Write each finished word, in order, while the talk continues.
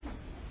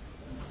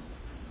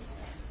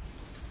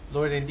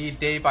Lord, indeed,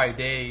 day by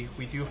day,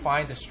 we do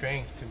find the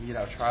strength to meet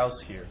our trials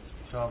here.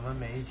 主啊，我们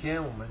每一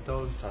天我们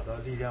都找到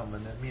力量，我们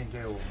能面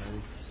对我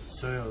们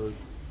所有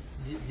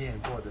练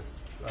过的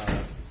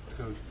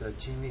的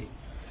经历。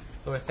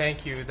Lord,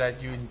 thank you that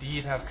you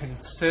indeed have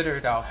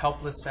considered our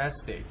helpless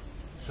estate.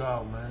 主啊，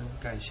我们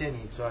感谢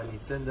你，主啊，你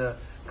真的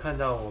看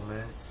到我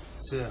们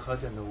是何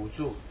等的无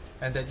助。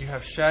And that you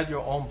have shed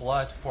your own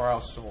blood for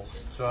our souls.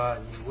 主啊，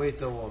你为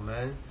着我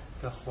们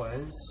的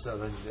魂舍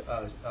了你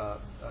的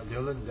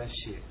流了你的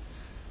血。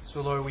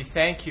So Lord, we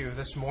thank you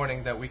this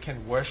morning that we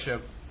can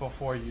worship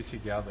before you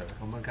together.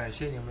 我们感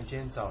谢你，我们今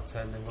天早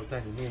晨能够在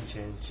你面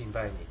前敬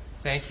拜你。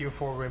Thank you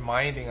for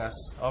reminding us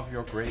of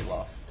your great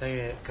love. 但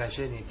也感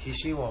谢你提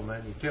醒我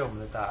们你对我们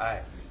的大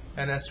爱。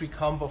And as we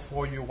come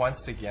before you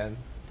once again,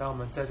 当我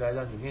们再来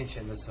到你面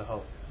前的时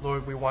候，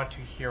 Lord, we want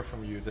to hear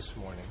from you this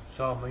morning.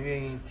 主啊，我们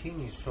愿意听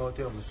你说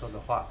对我们说的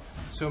话。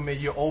So may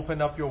you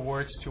open up your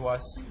words to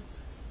us,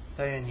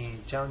 但愿你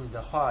将你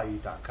的话语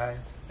打开，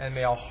 and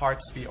may our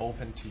hearts be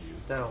open to you.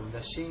 但我们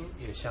的心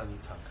也向你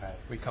敞开。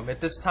 We commit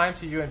this time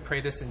to you and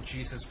pray this in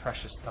Jesus'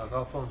 precious name. 祷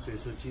告奉主耶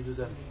稣基督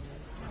的名。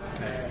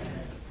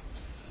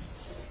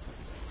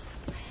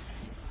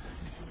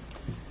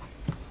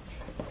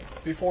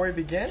 Before we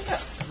begin,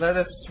 let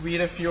us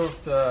read a few of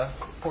the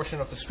portion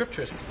of the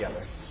scriptures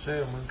together. 所以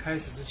我们开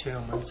始之前，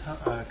我们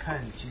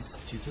看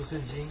几处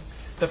圣经。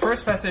 The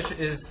first passage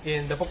is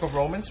in the book of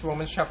Romans,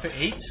 Romans chapter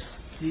 8.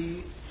 第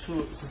一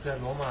处是在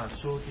罗马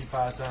书第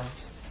8章，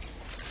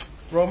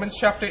 Romans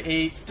chapter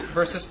 8,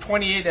 verses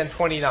 28 and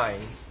 29.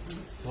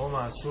 罗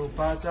马书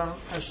8章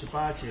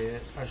28节、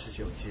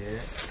29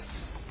节。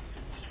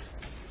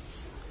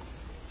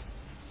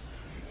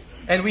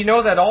 And we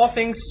know that all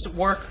things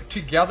work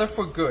together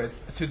for good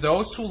to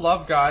those who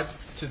love God,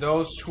 to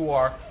those who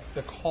are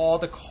the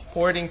called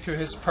according to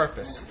his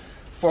purpose.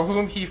 For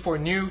whom he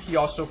foreknew, he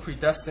also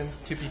predestined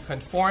to be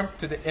conformed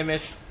to the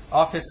image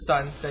of his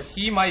Son, that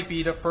he might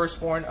be the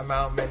firstborn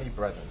among many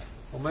brethren.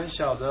 我们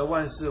晓得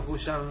万事互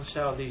相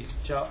效力，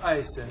叫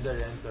爱神的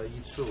人得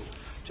益处，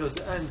就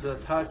是按着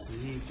他旨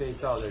意被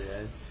造的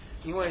人，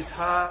因为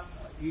他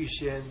预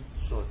先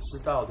所知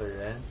道的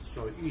人，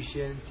所预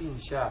先定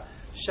下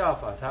效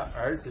法他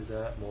儿子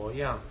的模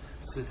样，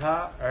使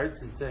他儿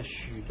子在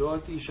许多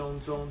弟兄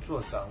中做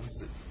长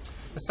子。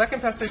 The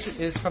second passage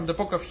is from the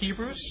book of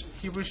Hebrews,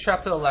 Hebrews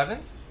chapter 11.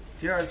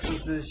 第二次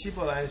是希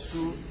伯来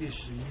书第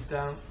11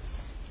章，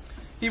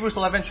 Hebrews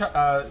 11,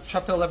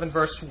 chapter 11,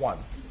 verse 1.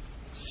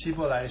 希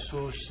伯来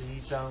书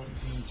11章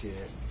第1节。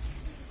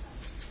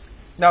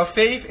 Now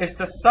faith is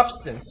the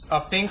substance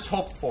of things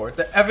hoped for,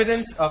 the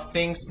evidence of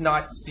things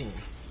not seen.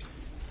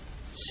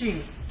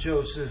 信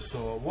就是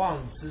所望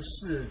之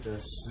事的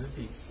实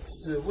底，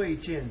是未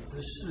见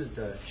之事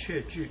的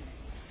确据。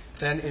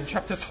 Then in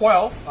chapter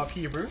 12 of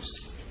Hebrews,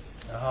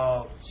 然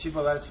后希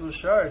伯来书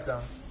12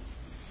章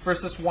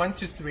verses 1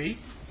 to 3,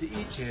 第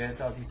1节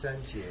到第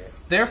3节。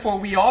 Therefore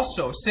we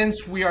also, since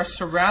we are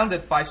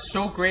surrounded by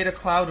so great a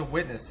cloud of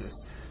witnesses,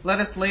 let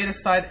us lay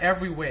aside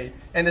every weight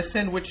and the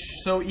sin which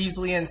so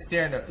easily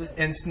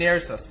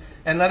ensnares us,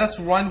 and let us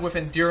run with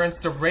endurance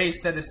the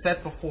race that is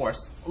set before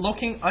us,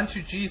 looking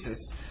unto Jesus,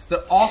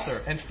 the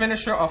author and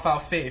finisher of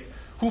our faith,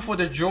 who for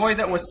the joy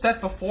that was set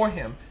before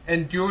him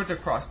endured the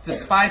cross,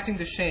 despising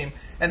the shame,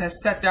 and has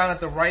sat down at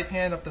the right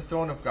hand of the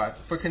throne of God.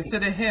 For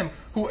consider him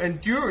who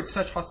endured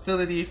such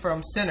hostility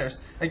from sinners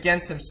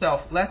against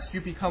himself, lest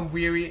you become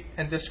weary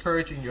and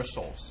discouraged in your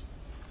souls.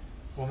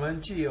 我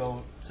们既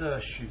有这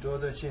许多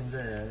的见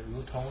证人，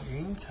如同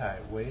云彩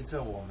围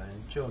着我们，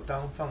就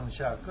当放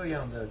下各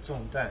样的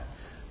重担，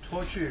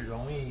脱去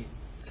容易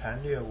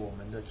残掠我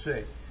们的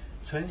罪，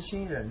存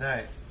心忍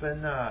耐，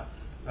奔那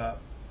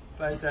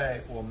摆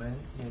在我们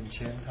眼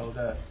前头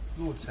的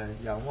路程，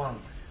仰望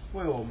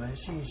为我们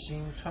信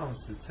心创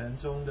始成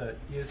终的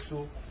耶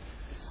稣。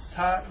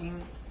他因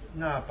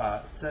那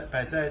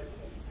摆在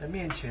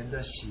面前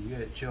的喜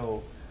悦，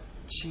就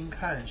轻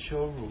看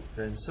羞辱，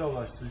忍受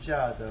了十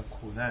架的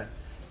苦难，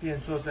便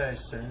坐在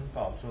神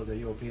宝座的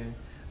右边。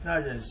那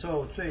忍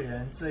受罪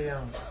人这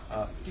样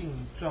顶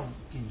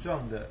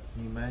撞的，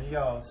你们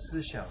要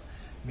思想，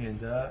免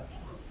得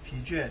疲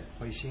倦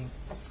灰心。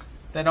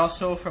 Then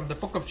also from the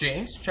book of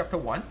James, chapter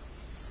 1,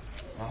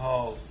 然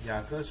后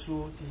雅各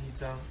书第1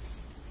章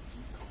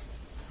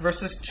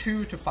verses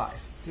 2 to 5.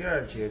 第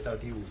2节到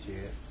第5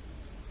节。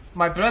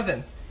 My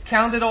brethren,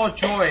 count it all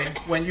joy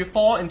when you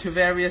fall into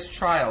various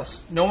trials,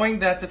 knowing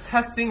that the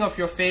testing of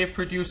your faith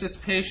produces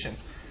patience.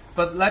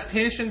 But let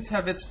patience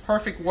have its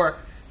perfect work,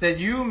 that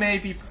you may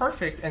be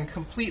perfect and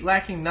complete,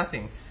 lacking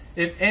nothing.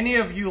 If any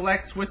of you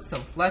lacks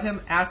wisdom, let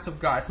him ask of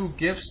God, who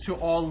gives to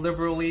all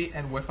liberally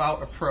and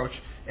without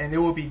reproach, and it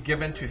will be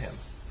given to him.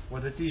 我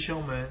的弟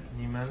兄们，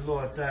你们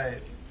若在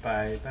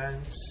百般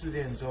试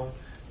炼中，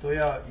都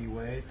要以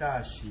为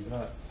大喜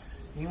乐，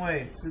因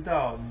为知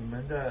道你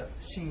们的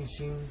信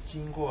心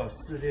经过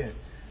试炼，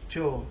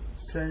就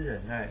生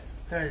忍耐，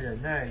但忍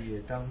耐也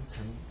当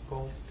成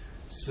功，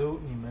使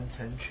你们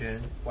成全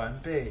完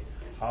备，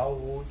毫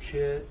无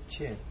缺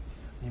欠。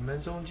你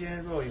们中间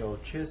若有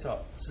缺少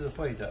智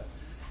慧的，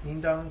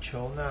应当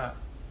求那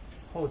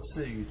后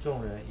赐与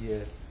众人，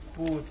也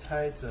不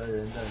猜责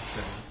人的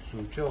神，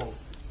主就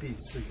必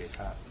赐给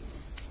他。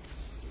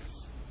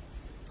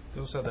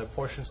 Those are the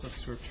portions of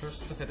scriptures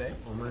for today.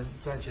 我们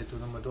暂且读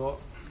那么多。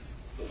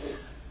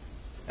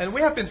 And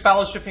we have been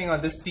fellowshipping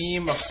on this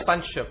theme of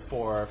sonship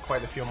for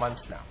quite a few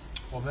months now.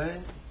 我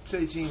们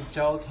最近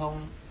交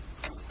通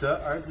得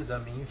儿子的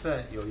名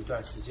分有一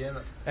段时间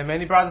了。 And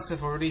many brothers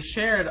have already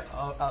shared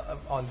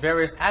on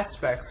various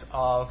aspects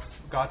of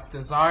God's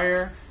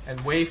desire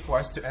and way for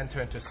us to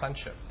enter into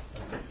sonship.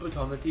 不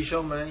同的弟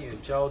兄们也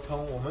交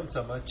通我们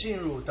怎么进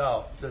入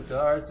到这得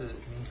儿子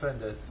名分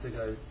的这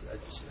个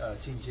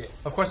境界。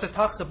 Of course, it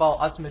talks about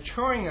us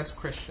maturing as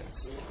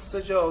Christians. 这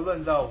就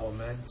论到我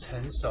们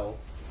成熟。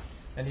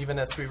 And even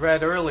as we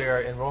read earlier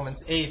in Romans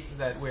 8,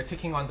 that we're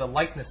taking on the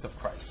likeness of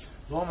Christ.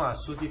 罗马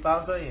书第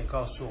8章也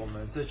告诉我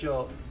们，这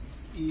就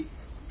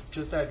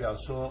代表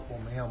说我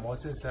们要磨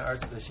成神儿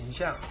子的形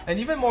象。 And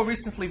even more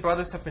recently,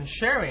 brothers have been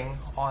sharing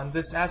on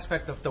this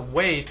aspect of the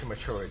way to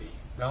maturity.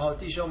 然后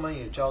弟兄们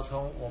也交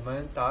通我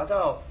们达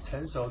到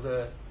成熟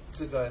的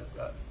这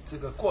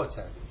个过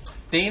程。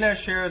 Dana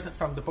shared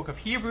from the book of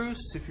Hebrews,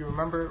 if you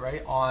remember,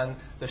 right, on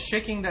the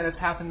shaking that has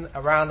happened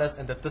around us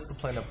and the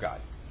discipline of God.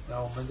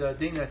 那我们的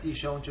丁的弟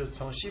兄就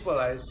从希伯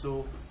来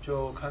书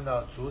就看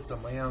到主怎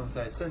么样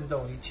在震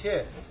动一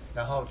切，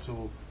然后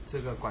主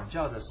这个管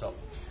教的手。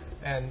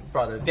 And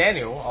Brother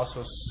Daniel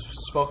also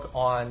spoke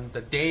on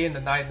the day and the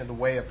night and the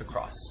way of the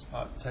cross.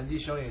 陈弟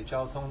兄也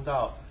交通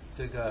到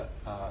这个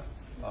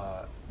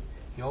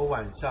有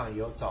晚上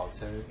有早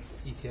晨，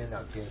一天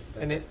两天。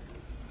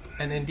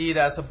 And indeed,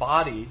 as a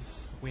body,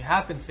 we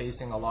have been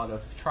facing a lot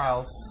of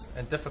trials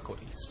and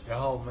difficulties. 然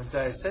后我们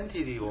在身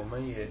体里，我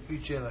们也遇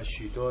见了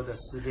许多的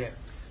试炼。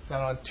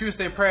 Now, on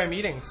Tuesday prayer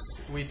meetings,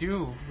 we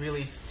do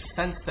really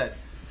sense that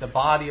the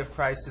body of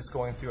Christ is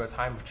going through a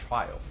time of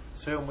trial.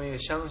 所以我们也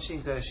相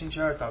信，在星期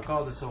二祷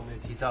告的时候，我们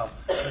也提到，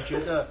我觉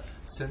得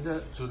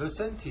主的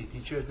身体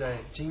的确在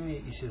经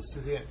历一些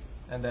试炼。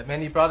 And that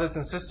many brothers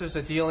and sisters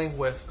are dealing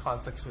with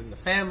conflicts within the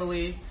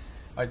family,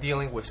 are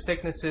dealing with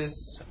sicknesses,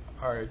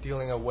 are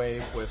dealing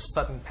away with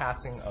sudden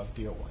passing of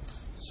dear ones.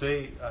 所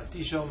以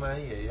弟兄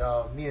们也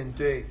要面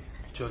对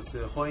就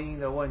是婚姻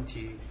的问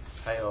题，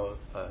还有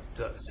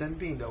的生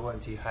病的问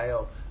题，还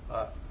有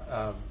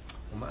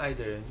我们爱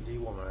的人离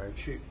我们而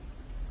去。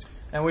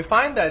 And we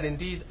find that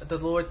indeed the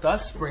Lord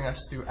does bring us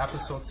through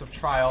episodes of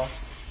trial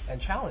and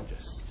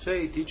challenges. 所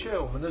以的确，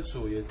我们的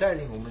主也带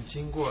领我们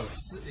经过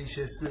一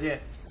些试炼。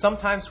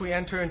 Sometimes we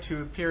enter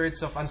into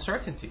periods of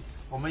uncertainty.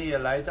 我们也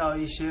来到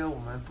一些我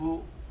们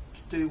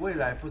对未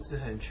来不是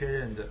很确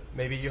认的。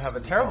 Maybe you have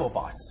a terrible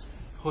boss.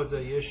 或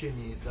者也许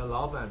你的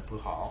老板不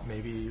好。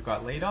 Maybe you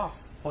got laid off.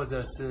 或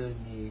者是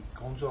你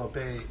工作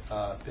被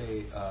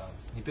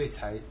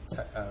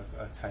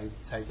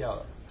裁掉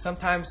了。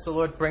 Sometimes the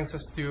Lord brings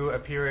us through a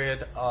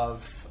period of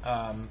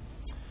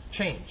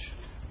change.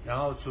 然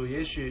后主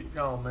也许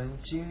让我们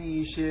经历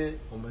一些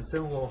我们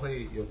生活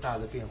会有大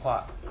的变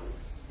化。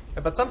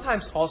 But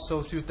sometimes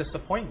also through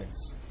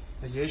disappointments.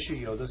 也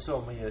许有的时候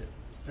我们也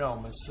让我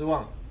们失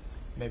望。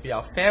 Maybe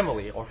our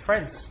family or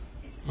friends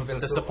even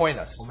disappoint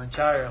us. 我们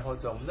家人或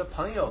者我们的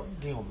朋友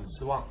令我们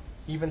失望。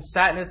 Even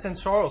sadness and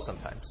sorrow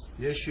sometimes.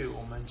 也许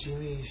我们经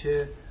历一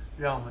些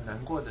让我们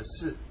难过的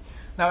事。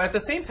 Now at the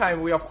same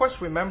time, we of course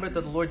remember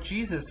that the Lord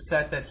Jesus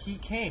said that He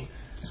came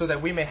so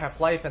that we may have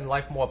life and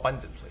life more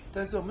abundantly.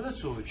 但是我们的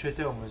主却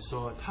对我们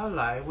说，他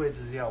来为的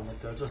是要我们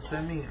得着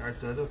生命，而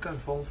得的更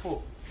丰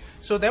富。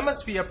 So there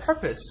must be a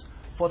purpose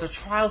for the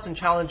trials and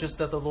challenges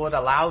that the Lord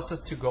allows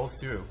us to go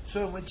through.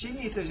 所以我们经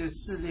历这些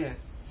试炼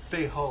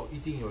背后一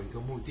定有一个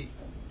目的。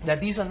 That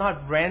these are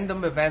not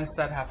random events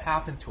that have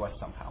happened to us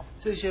somehow.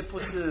 这些不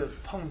是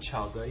碰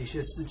巧的一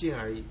些事件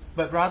而已，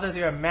 But rather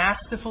they are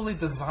masterfully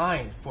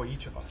designed for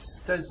each of us.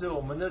 但是我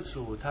们的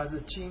主他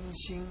是精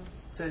心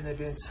在那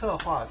边策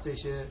划这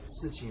些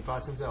事情发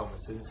生在我们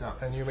身上。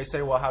 And you may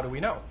say, well, how do we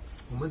know?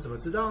 我们怎么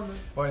知道呢？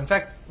 Well, in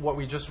fact, what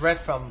we just read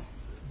from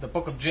the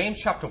book of James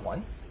chapter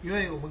 1因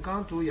为我们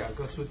刚读雅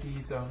各书第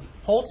1章，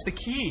 holds the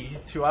key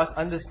to us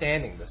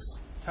understanding this.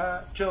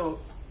 他就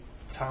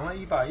藏了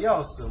一把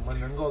钥匙，我们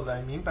能够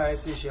来明白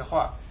这些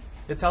话。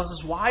 It tells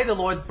us why the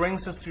Lord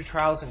brings us through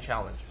trials and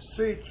challenges.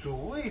 所以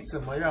主为什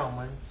么让我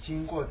们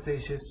经过这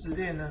些试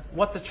炼呢？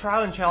 What the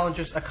trial and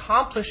challenges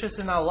accomplishes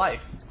in our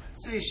life.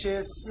 这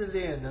些试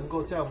炼能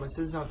够在我们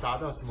身上达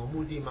到什么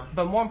目的吗？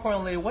 But more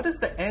importantly, what is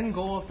the end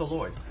goal of the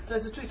Lord?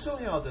 但是最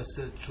重要的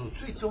是，主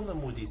最终的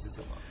目的是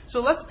什么？ So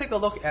let's take a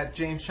look at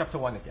James chapter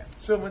 1 again.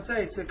 所以我们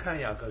再一次看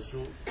雅各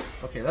书，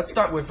 Okay, let's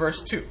start with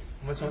verse 2.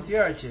 我们从第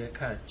2节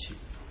看起。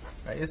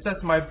 Right, it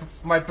says,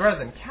 My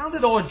brethren, count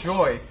it all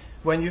joy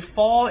when you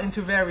fall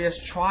into various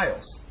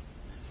trials.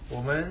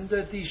 我们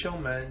的弟兄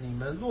们，你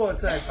们落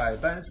在百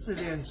般试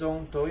炼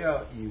中，都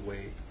要以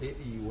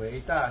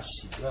为大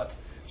喜乐。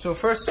 So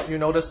first, you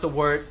notice the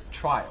word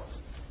trials.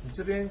 你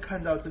这边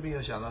看到这边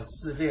有想到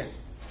试炼，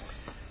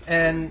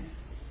 And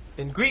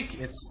in Greek,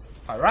 it's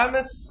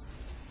paramus.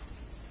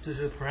 这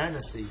是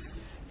paramus 的意思。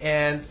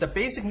And the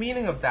basic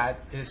meaning of that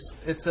is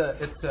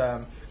it's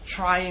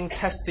trying,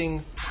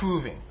 testing,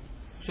 proving.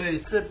 所以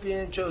这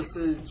边就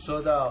是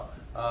说到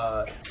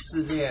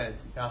试炼，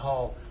然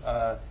后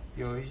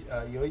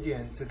有一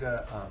点这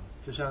个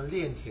就像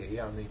炼铁一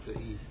样的一个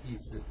意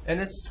思。And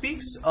it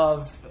speaks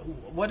of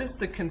what is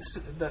the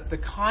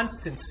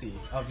constancy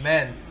of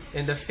men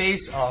in the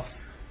face of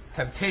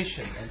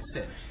temptation and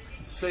sin.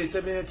 所以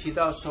这边就提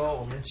到说，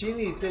我们经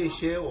历这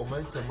些，我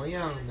们怎么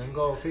样能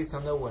够非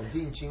常的稳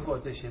定经过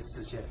这些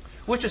事件。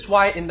Which is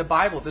why in the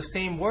Bible the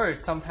same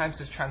word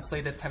sometimes is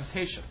translated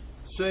temptation.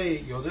 所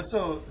以有的时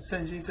候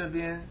圣经这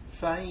边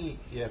翻译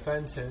也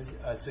翻成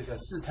这个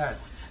试探。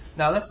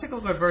Now let's take a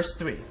look at verse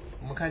 3.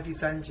 我们看第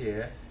3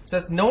节。It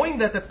says, knowing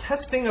that the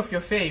testing of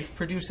your faith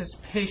produces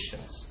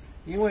patience.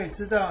 因为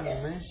知道你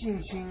们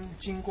信心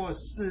经过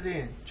试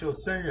炼，就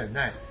生忍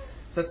耐。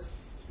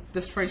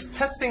This phrase,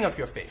 testing of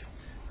your faith.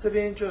 这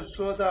边就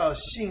说到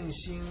信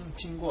心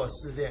经过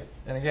试炼。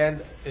And again,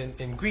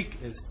 in Greek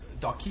is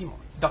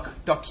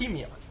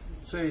dokimia.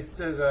 所以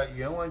这个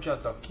原文叫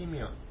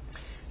dokimia.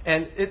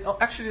 And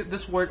actually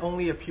this word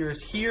only appears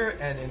here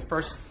and in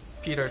 1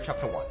 Peter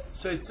chapter 1.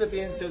 所以这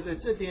边就在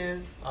这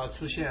边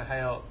出现，还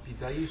有彼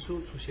得一书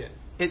出现。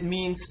It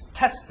means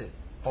tested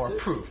or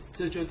approved.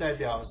 这就代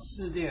表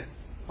试炼，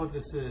或者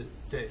是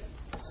对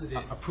试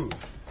炼 approved，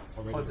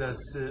 或者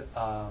是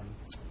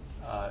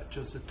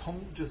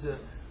就是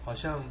好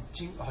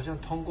像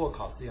通过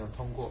考试一样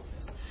通过。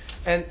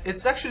And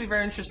it's actually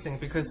very interesting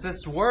because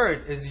this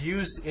word is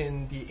used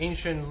in the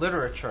ancient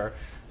literature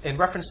in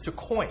reference to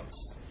coins.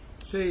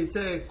 所以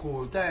在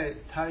古代，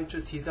他就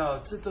提到，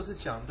这都是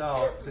讲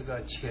到这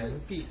个钱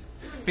币。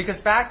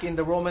Because back in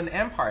the Roman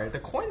Empire, the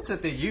coins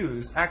that they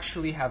use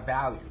actually have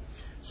value.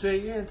 所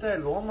以，因为在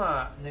罗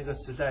马那个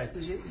时代，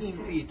这些硬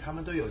币它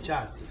们都有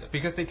价值的。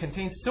Because they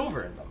contain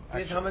silver in them. 因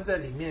为它们在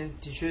里面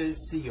的确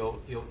是有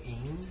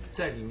银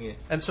在里面。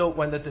And so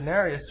when the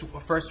denarius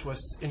first was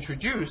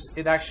introduced,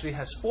 it actually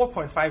has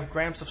 4.5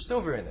 grams of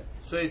silver in it.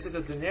 所以这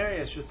个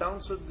denarius 就当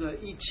初的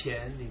1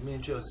钱里面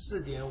就有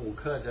4.5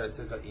克的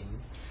这个银。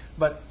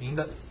But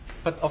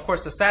of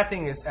course, the sad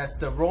thing is, as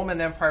the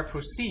Roman Empire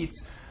proceeds,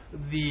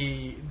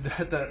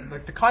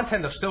 the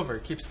content of silver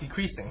keeps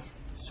decreasing.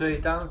 所以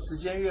当时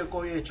间越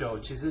过越久，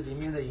其实里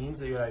面的银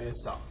子越来越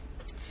少。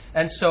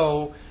And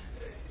so,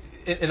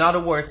 in other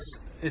words,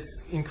 it's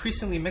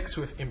increasingly mixed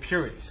with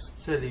impurities.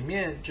 所以里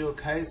面就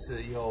开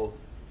始有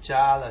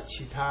加了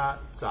其他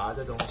杂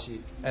的东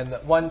西。And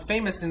one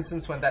famous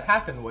instance when that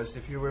happened was,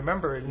 if you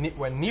remember,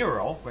 when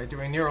Nero, right,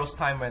 during Nero's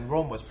time when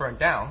Rome was burned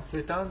down. 所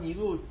以当尼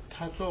禄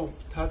他做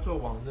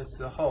王的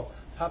时候，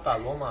他把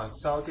罗马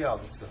烧掉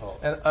的时候。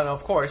And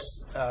of course,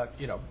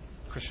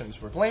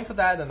 Christians were blamed for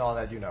that and all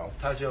that,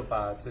 他就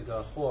把这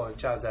个祸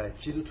架在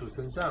基督徒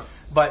身上。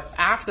But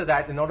after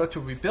that, in order to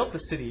rebuild the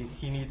city,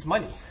 he needs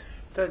money.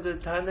 但是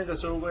他那个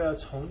时候如果要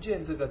重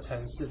建这个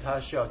城市，他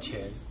需要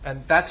钱。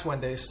And that's when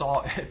they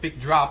saw a big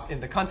drop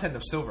in the content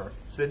of silver.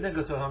 所以那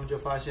个时候他们就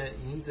发现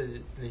银子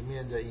里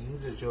面的银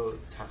子就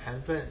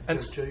含分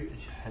就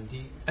很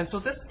低。And so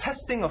this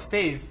testing of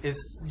faith is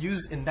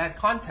used in that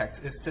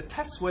context, is to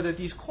test whether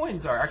these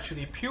coins are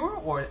actually pure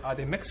or are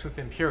they mixed with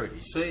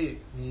impurities. 所以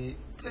你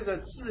这个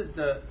字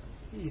的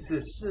意思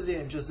试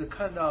炼就是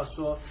看到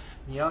说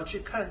你要去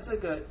看这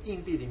个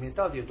硬币里面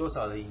到底有多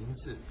少的银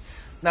子。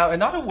Now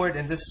another word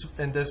in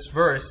this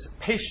verse,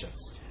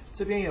 patience.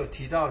 这边有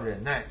提到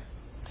忍耐。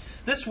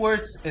This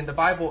word in the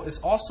Bible is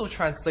also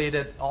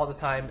translated all the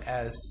time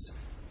as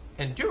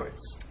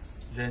endurance.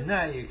 忍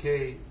耐也可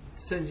以，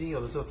圣经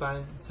有的时候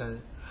翻成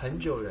很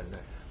久忍耐。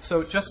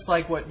So just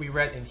like what we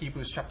read in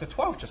Hebrews chapter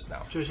 12 just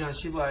now. 就像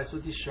希伯来书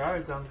第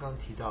12章刚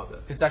提到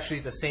的。It's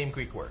actually the same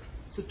Greek word.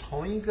 是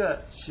同一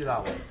个希腊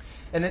文。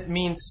And it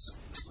means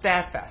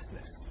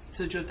steadfastness.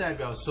 这就代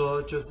表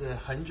说就是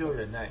很久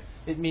忍耐。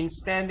It means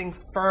standing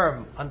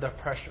firm under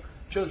pressure.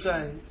 就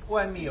算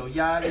外面有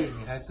压力，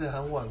你还是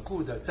很稳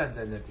固的站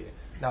在那边。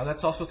Now let's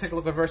also take a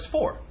look at verse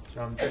 4.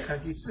 让我们再看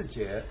第4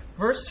节。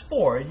Verse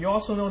 4, you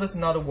also notice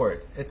another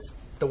word. It's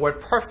the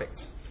word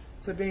perfect.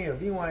 这边有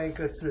另外一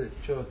个字，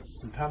就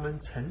使他们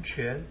成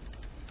全。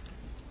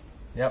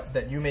Yep,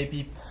 that you may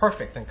be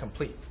perfect and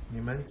complete.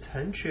 你们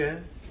成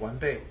全完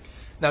备。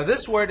Now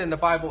this word in the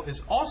Bible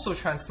is also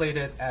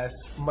translated as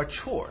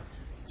mature.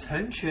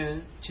 成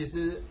全其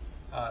实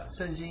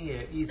圣经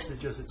也意思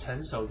就是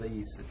成熟的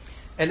意思。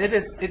And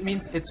it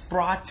means it's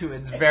brought to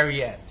its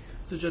very end.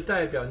 这就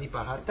代表你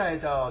把它带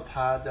到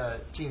它的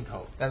尽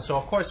头。And so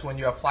of course when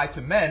you apply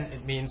to men,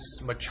 it means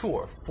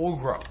mature, full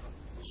grown.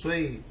 所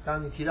以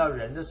当你提到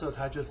人的时候，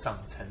它就长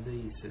成的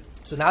意思。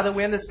So now that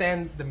we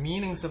understand the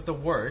meanings of the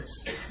words,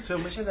 所以我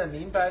们现在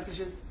明白这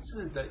些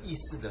字的意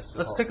思的时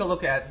候 let's take a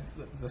look at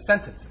the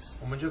sentences.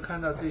 我们就看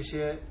到这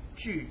些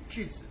句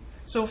子。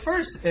So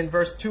first in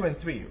verse 2 and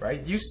 3,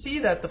 right, you see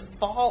that the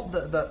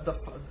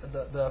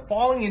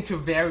falling into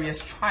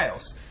various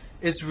trials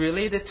is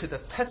related to the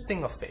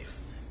testing of faith.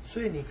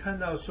 所以你看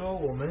到说，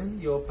我们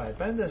有百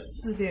般的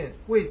试炼，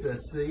为着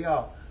是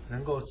要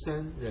能够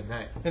生忍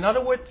耐。In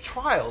other words,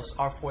 trials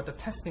are for the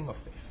testing of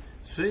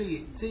faith. 所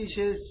以这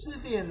些试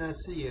炼呢，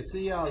也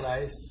是要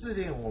来试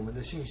炼我们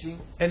的信心。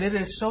And it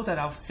is so that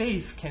our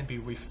faith can be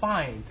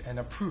refined and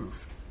approved.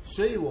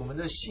 所以我们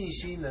的信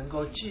心能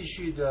够继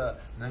续的，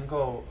能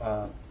够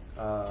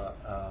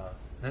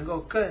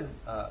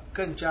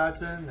更加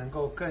增，能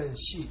够更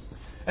细。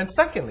And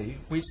secondly,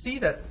 we see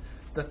that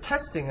the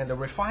testing and the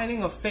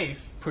refining of faith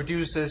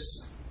produces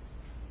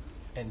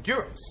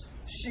endurance.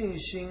 信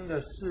心的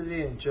试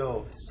炼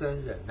就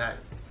生忍耐，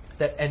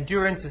 That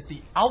endurance is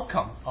the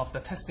outcome of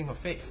the testing of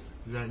faith.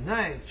 忍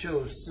耐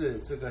就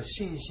是这个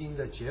信心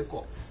的结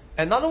果。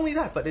And not only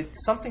that, but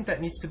it's something that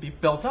needs to be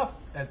built up,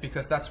 and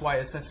because that's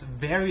why it says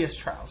various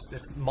trials.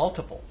 It's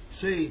multiple.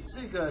 所以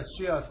这个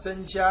需要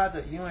增加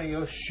的，因为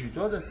有许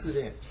多的试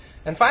炼。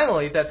 And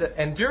finally, that the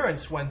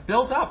endurance, when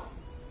built up,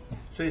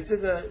 所以这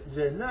个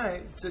忍耐，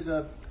这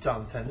个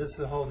长成的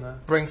时候呢，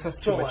 brings us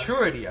to 做完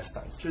maturity as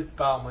sons. 就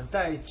把我们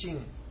带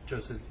进就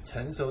是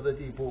成熟的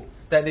地步。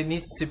 That it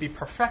needs to be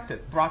perfected,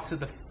 brought to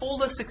the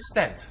fullest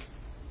extent.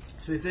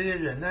 所以这些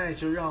忍耐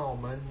就让我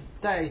们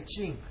带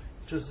进，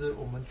就是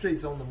我们最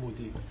终的目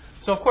的。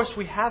 So, of course,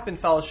 we have been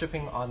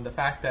fellowshipping on the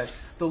fact that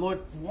the Lord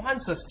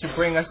wants us to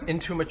bring us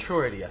into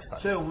maturity as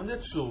sons. 所以我们的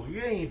主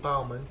愿意把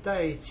我们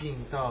带进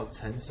到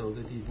成熟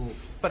的地步。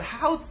 But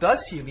how does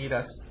He lead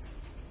us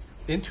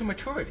into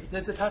maturity?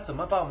 但是他怎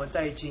么把我们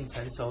带进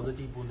成熟的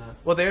地步呢？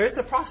 Well, there is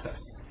a process.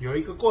 有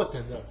一个过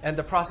程的。 And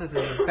the process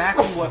is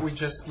exactly what we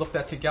just looked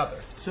at together.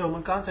 所以我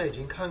们刚才已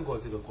经看过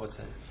这个过程。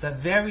 The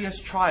various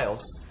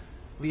trials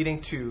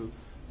leading to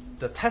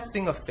the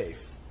testing of faith.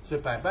 所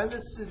以百般的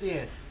试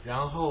炼，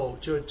然后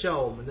就叫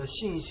我们的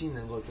信心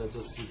能够得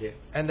着试炼。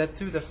 And that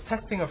through the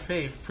testing of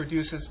faith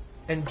produces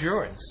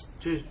endurance.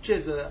 就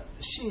借着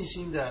信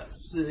心的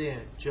试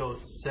炼，就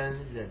生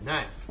忍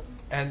耐。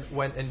 And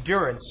when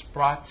endurance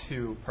brought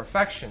to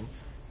perfection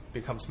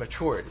becomes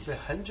maturity. 所以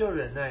很久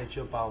忍耐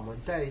就把我们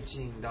带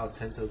进到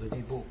成熟的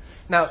地步。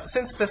 Now,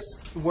 since this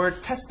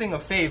word testing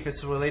of faith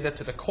is related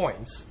to the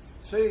coins,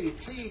 所以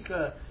这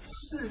个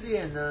试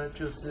炼呢，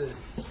就是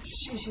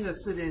信心的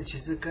试炼，其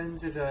实跟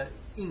这个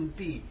硬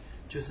币，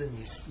就是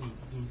你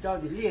到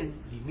底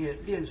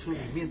练出里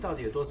面到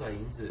底有多少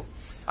银子。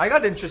 I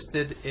got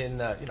interested in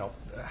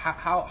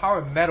how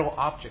are metal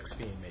objects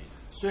being made.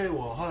 所以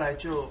我后来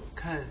就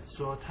看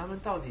说，他们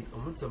到底我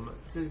们怎么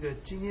这个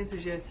今天这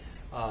些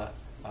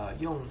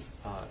用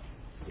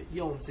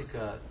这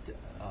个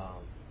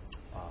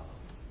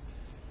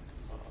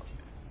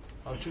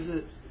就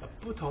是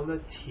不同的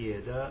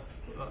铁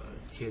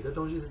的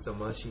东西是怎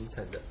么形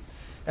成的。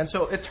 And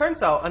so it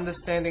turns out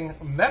understanding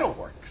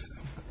metalworks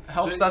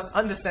helps us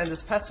understand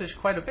this passage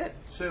quite a bit.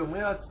 所以我们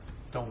要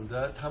懂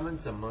得他们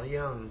怎么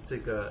样这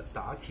个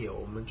打铁，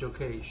我们就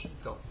可以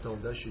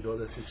懂得许多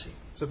的事情。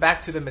 So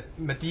back to the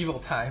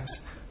medieval times,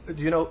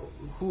 do you know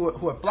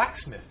who a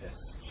blacksmith is?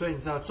 所以你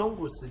知道中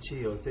古时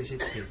期有这些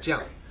铁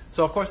匠，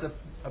 So of course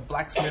a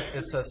blacksmith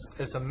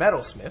is a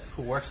metalsmith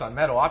who works on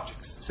metal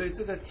objects. 所以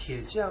这个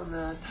铁匠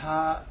呢，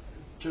他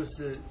就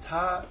是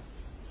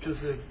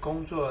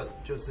工作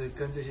就是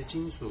跟这些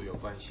金属有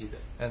关系的。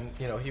 And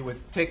he would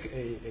take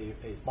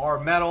a bar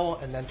of metal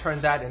and then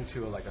turn that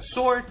into like a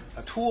sword,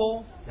 a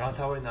tool. 然后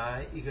他会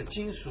拿一个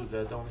金属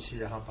的东西，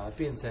然后把它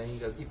变成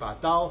一把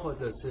刀，或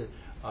者是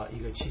一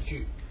个器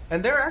具。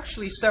 And there are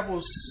actually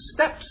several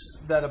steps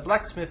that a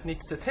blacksmith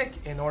needs to take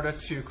in order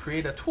to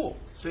create a tool.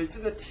 所以这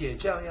个铁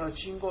匠要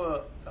经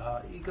过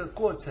一个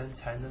过程，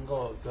才能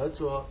够得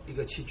着一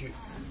个器具。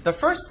 The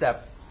first step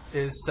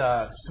is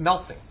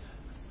smelting.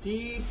 第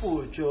一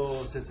步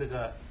就是这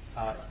个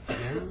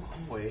研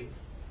回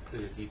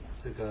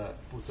这个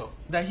步骤。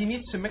 That he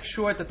needs to make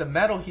sure that the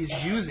metal he's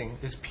using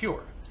is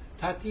pure.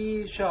 他第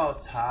一需要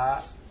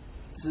查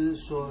知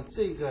说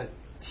这个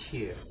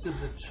铁是不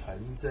是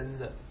纯真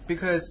的，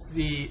 Because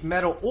the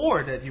metal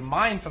ore that you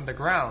mine from the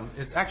ground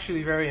is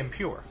actually very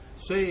impure.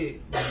 所以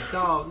你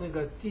到那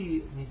个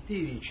地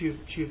里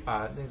去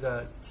把那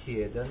个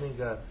铁的那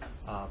个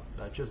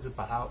就是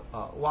把它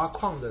挖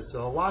矿的时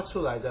候挖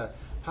出来的，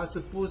它是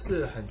不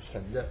是很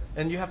纯的？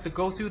 And you have to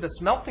go through the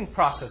smelting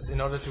process in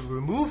order to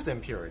remove the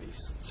impurities.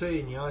 所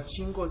以你要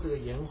经过这个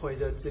研回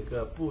的这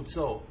个步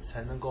骤，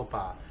才能够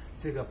把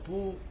这个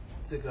不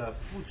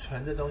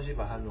纯的东西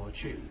把它挪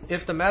去。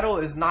 If the metal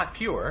is not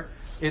pure,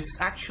 it's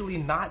actually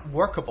not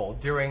workable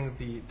during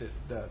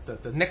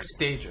the next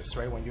stages,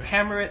 right? When you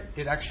hammer it,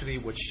 it actually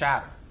would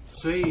shatter.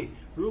 所以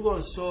如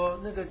果说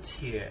那个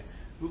铁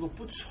如果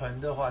不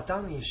纯的话，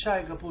当你下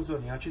一个步骤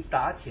你要去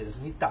打铁的时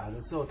候，你打的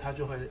时候它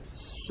就会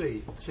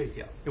碎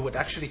掉， It would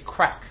actually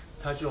crack.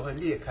 它就会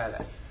裂开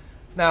来。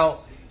 Now,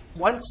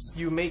 once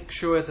you make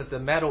sure that the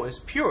metal is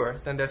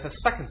pure, then there's a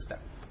second step.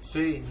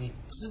 所以你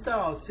知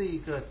道这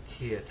个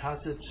铁它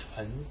是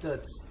纯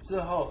的之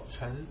后，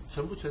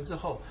纯不纯之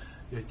后，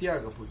有第二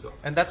个步骤。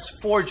 And that's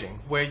forging,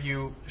 where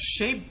you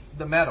shape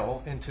the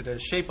metal into the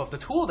shape of the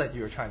tool that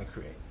you're trying to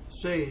create.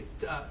 所以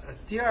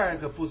第二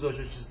个步骤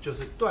就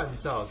是锻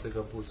造这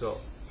个步骤，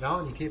然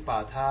后你可以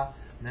把它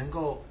能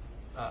够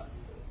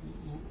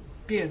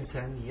变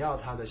成你要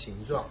它的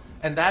形状。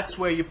 And that's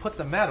where you put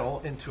the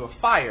metal into a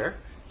fire,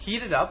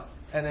 heat it up,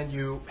 and then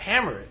you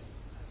hammer it.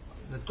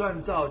 那锻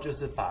造就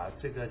是把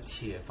这个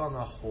铁放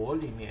到火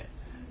里面，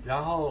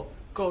然后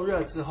够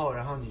热之后，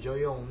然后你就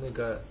用那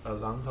个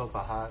榔头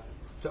把它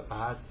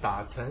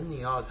打成你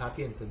要它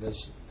变成的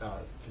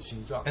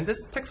形状。 And this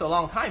takes a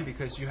long time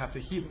because you have to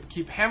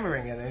keep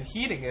hammering it and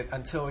heating it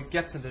until it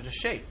gets into the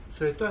shape.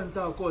 所以锻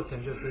造过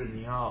程就是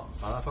你要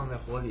把它放在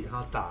火里，然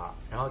后打，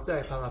然后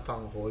再把它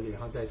放火里，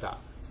然后再打。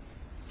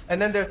 And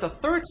then there's a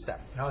third step.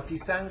 然后第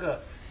三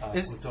个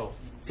步骤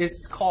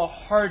It's called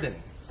hardening.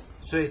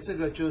 所以这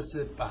个就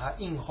是把它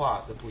硬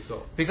化的步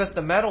骤。 Because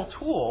the metal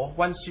tool,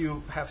 once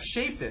you have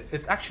shaped it,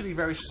 it's actually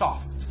very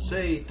soft. 所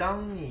以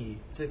当你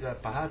这个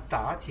把它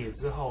打铁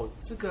之后，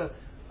这个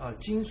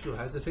金属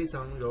还是非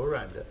常柔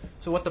软的。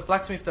 So what the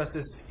blacksmith does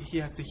is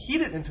he has to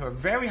heat it into a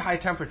very high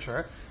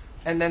temperature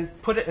and then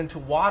put it into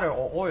water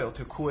or oil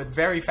to cool it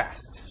very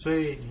fast. 所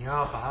以你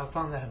要把它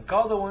放在很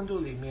高的温度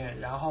里面，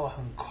然后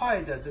很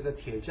快的这个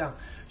铁匠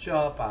就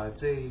要把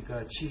这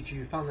个器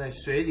具放在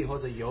水里或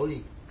者油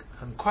里，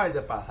很快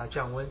的把它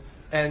降温。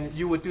 And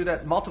you would do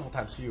that multiple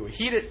times. So you would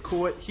heat it,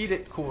 cool it, heat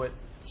it, cool it.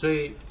 所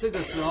以这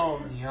个时候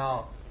你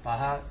要把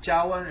它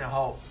加温，然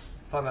后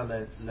放到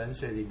冷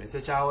水里面，再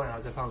加温，然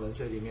后再放冷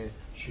水里面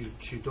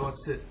许多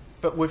次。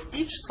 But with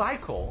each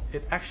cycle,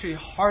 it actually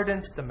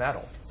hardens the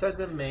metal. 在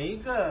这每一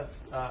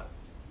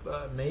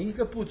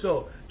个步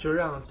骤，就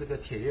让这个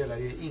铁越来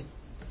越硬。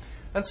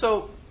 And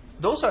so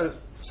those are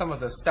some of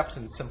the steps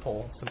in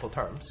simple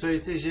terms. 所以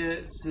这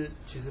些是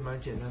其实蛮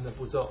简单的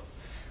步骤。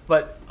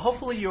 But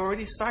hopefully you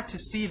already start to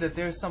see that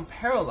there's some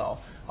parallel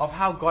of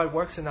how God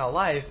works in our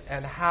life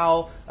and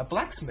how a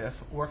blacksmith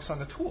works on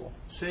the tool.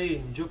 所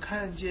以你就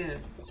看见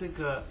这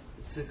个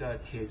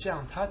铁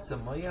匠他怎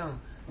么样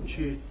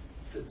去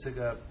这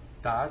个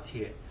打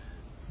铁，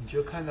你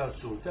就看到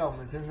主在我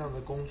们身上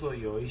的工作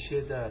有一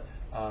些的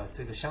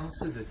这个相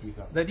似的地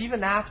方。 That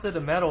even after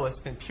the metal has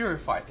been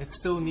purified, it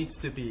still needs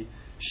to be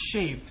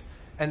shaped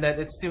and that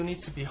it still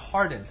needs to be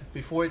hardened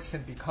before it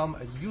can become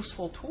a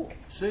useful tool.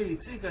 所以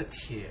这个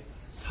铁，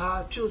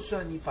它就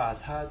算你把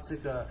它这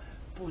个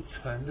不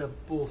纯的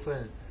部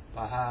分，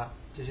把它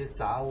这些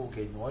杂物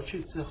给挪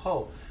去之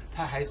后，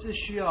它还是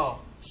需要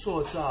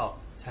塑造，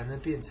才能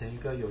变成一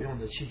个有用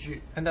的器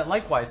具。 And that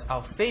likewise,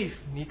 our faith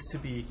needs to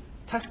be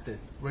tested,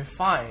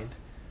 refined,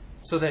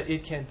 so that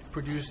it can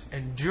produce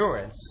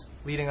endurance,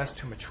 leading us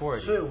to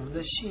maturity. 所以我们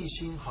的信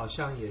心好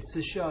像也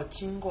是需要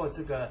经过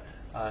这个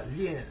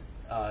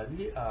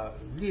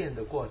练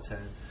的过程，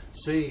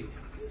所以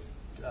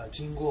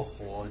经过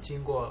火，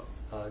经过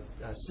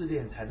试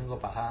炼，才能够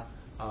把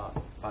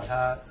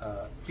它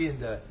变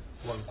得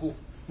稳固。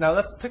 Now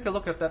let's take a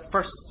look at that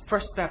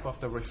first step of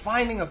the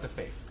refining of the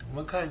faith. 我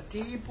们看第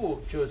一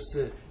步就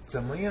是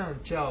怎么样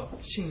叫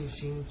信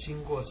心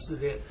经过试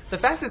炼。 The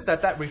fact is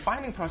that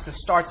refining process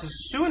starts as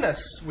soon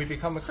as we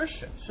become a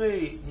Christian. 所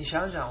以你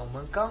想想，我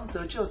们刚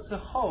得救之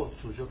后，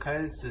主就开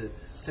始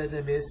在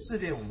那边试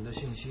炼我们的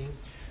信心。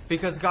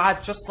 Because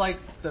God, just like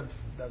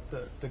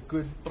the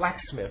good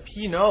blacksmith,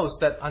 He knows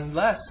that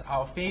unless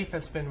our faith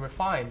has been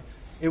refined,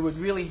 it would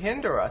really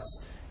hinder us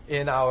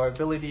in our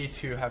ability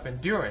to have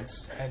endurance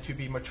and to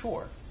be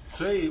mature.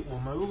 所以我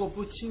们如果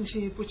不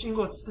经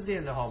过试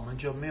炼的话，我们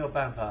就没有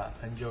办法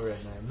很久忍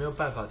耐，没有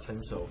办法成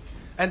熟。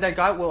 And that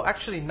God will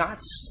actually not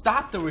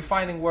stop the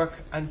refining work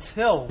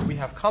until we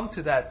have come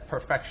to that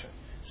perfection.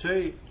 所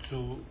以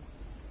主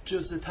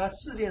就是他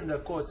试炼的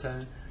过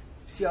程，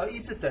只要一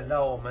直等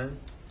到我们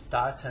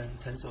达成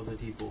成熟的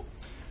地步。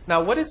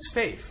 Now, what is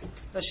faith?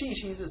 那信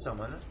心是什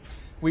么呢？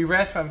 We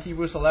read from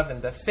Hebrews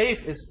 11 that faith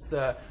is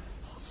the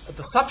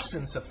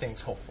substance of things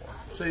hoped for.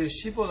 所以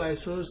希伯来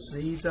书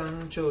11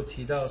章就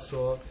提到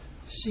说，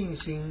信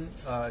心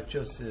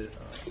就是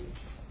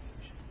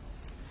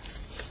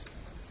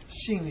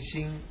信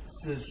心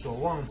是所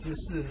望之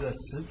事的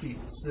实底，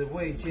是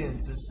未见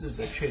之事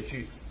的确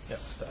据。 Yeah,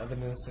 the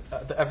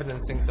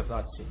evidence things have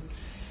not seen.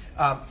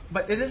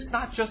 But it is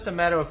not just a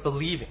matter of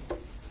believing.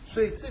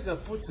 所以这个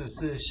不只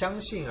是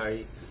相信而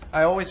已。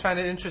 I always find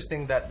it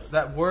interesting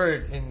that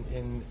word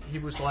in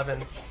Hebrews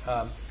 11,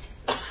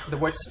 the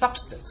word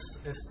substance,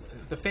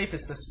 the faith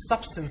is the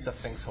substance of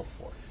things hoped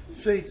for.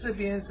 所以这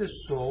边是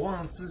所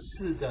望之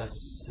事的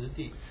实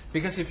底。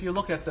 Because if you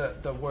look at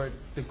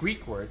the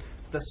Greek word,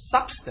 the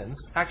substance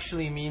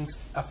actually means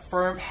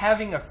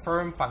having a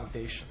firm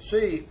foundation. 所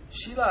以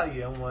希腊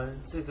原文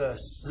这个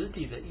实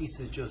底的意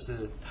思就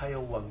是它有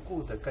稳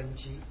固的根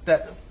基。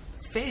 That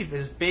faith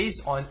is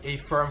based on a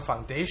firm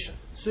foundation.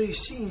 所以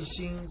信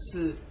心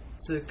是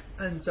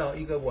按照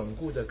一个稳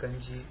固的根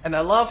基。 And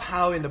I love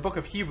how in the book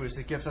of Hebrews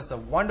it gives us a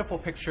wonderful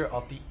picture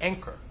of the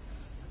anchor.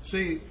 所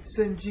以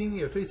圣经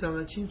也非常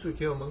的清楚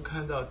给我们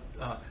看到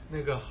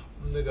那个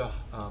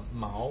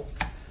锚。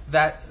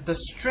 That the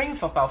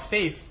strength of our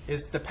faith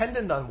is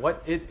dependent on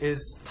what it is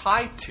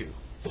tied to.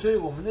 所以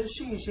我们的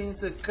信心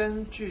是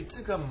根据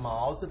这个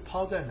锚是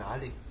抛在哪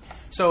里。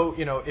So,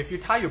 if you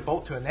tie your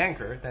boat to an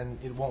anchor, then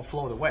it won't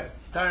float away.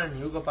 当然，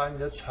你如果把你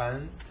的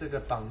船这个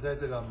绑在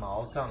这个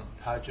锚上，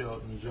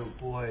你就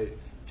不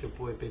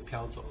会被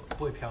飘走了，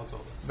不会飘走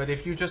了。But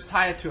if you just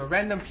tie it to a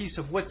random piece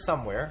of wood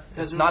somewhere,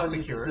 但 it's 是如果 not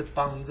你只是 secure.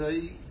 绑着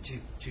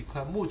几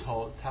块木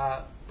头，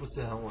它不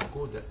是很稳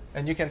固的。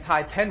 And you can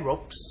tie 10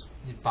 ropes.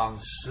 你绑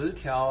10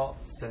条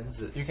绳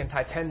子， You can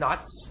tie 10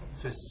 knots.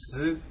 所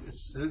以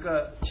十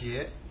个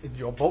结，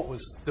 Your boat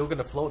was still going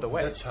to float 你的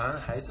away.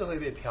 船还是会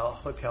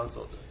飘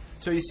走的。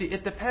 So you see,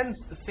 it depends.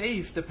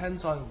 Faith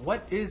depends on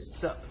what is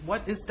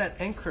that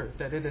anchor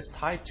that it is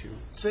tied to.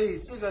 所以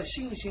这个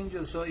信心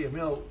就是说有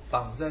没有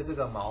绑在这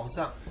个锚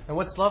上。 And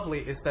what's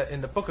lovely is that in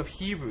the book of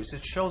Hebrews,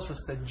 it shows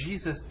us that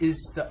Jesus is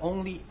the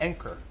only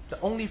anchor, the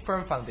only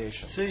firm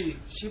foundation. 所以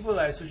希伯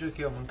来书就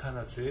给我们看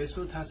到，主耶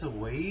稣他是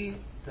唯一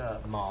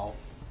的锚，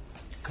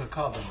可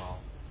靠的锚。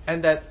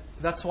 And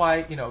that's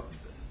why,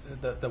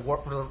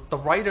 the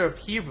writer of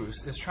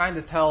Hebrews is trying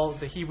to tell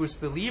the Hebrews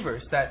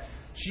believers that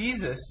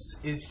Jesus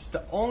is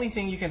the only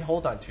thing you can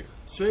hold on to.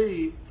 所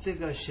以这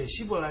个写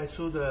希伯来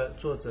书的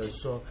作者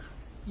说，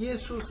耶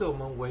稣是我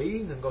们唯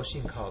一能够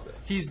信靠的。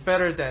 He's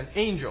better than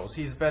angels.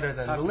 He's better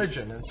than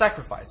religion and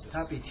sacrifices.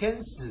 他比天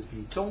使、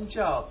比宗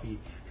教、比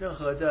任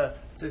何的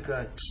这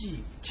个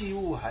祭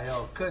物还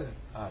要更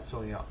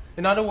重要。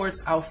 In other words,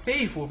 our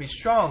faith will be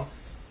strong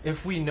if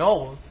we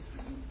know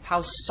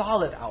how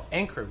solid our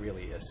anchor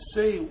really is.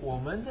 所以我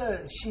们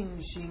的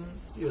信心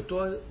有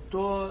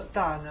多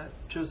大呢？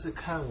就是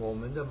看我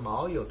们的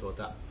锚有多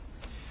大。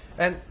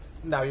 And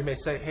now you may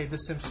say, hey,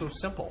 this seems so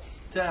simple.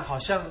 这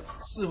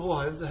似乎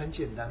好像是很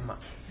简单嘛。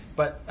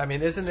 But, I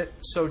mean, isn't it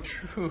so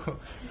true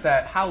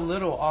that how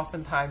little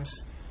oftentimes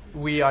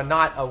we are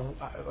not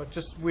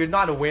we're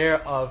not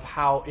aware of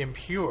how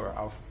impure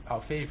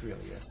our faith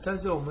really is. 但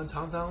是我们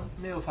常常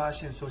没有发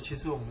现说，其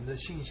实我们的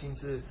信心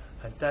是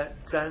很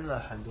沾了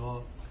很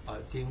多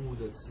玷污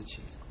的事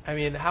情。 I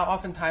mean, how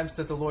oftentimes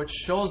that the Lord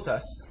shows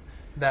us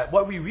that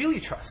what we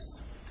really trust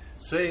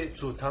所以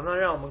主常常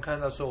让我们看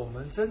到说，我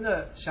们真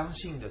的相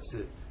信的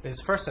是，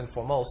 is first and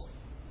foremost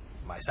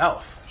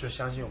myself, 就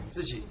相信我们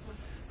自己，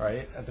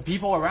 right? And the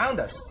people around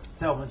us,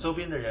 在我们周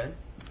边的人，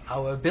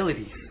 our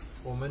abilities,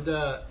 我们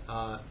的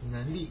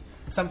能力。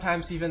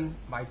 sometimes even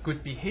my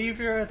good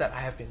behavior, that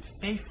I have been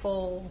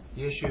faithful.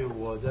 也许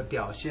我的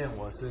表现，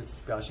我是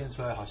表现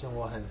出来好像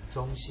我很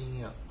忠心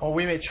一样。 Or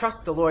we may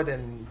trust the Lord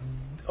in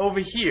over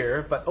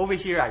here, but over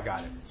here I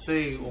got it. 所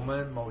以我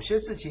们某些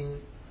事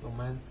情，我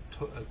们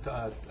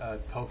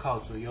投靠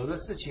主；有的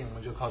事情我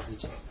们就靠自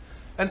己。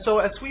 And so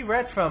as we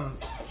read from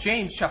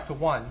James chapter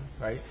 1,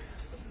 right,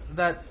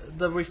 that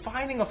the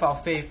refining of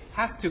our faith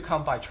has to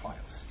come by trials.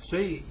 所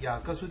以雅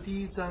各书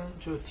第1章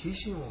就提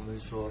醒我们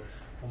说，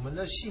我们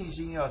的信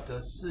心要得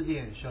试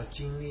炼，需要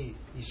经历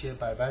一些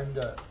百般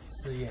的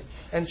试验。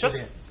 And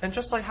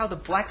just like how the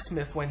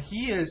blacksmith, when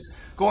he is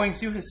going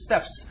through his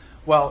steps,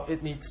 well,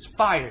 it needs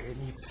fire, it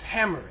needs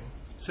hammering.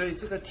 所以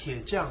这个铁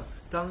匠，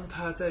当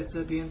他在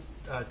这边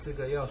这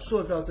个要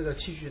塑造这个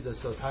器具的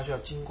时候，他需要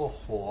经过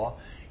火，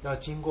要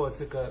经过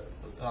这个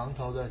榔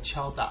头的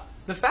敲打。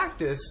 The fact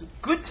is,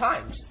 good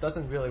times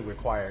doesn't really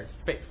require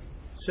faith.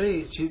 所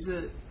以其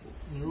实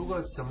你如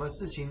果什么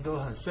事情都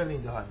很顺利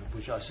的话，你不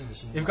需要信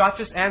心。 If God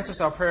just answers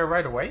our prayer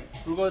right away,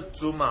 如果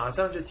主马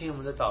上就听我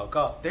们的祷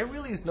告， there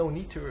really is no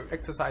need to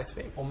exercise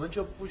faith. 我们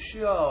就不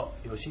需要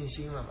有信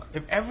心了嘛。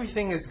 If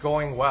everything is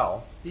going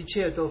well, 一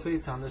切都非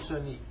常的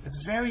顺利，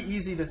 it's very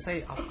easy to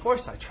say, of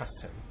course I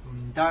trust Him.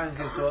 当然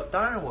可以说，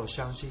当然我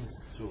相信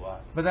主啊。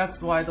 But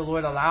that's why the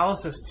Lord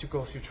allows us to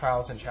go through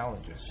trials and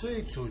challenges. 所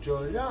以主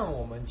就让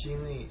我们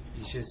经历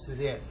一些试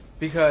炼，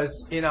 Because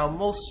in our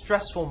most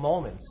stressful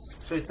moments,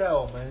 所以在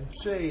我们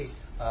最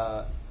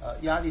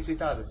压力最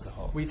大的时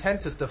候， we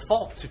tend to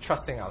default to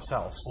trusting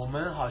ourselves. 我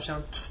们好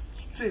像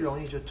最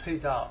容易就退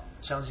到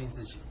相信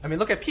自己。 I mean,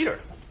 look at Peter.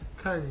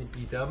 看你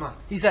彼得嘛，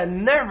 He said,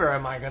 never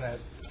am I going to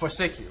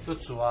forsake you. 说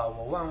主啊，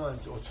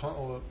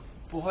我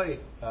不会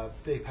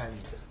背叛你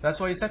的。 That's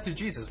what he said to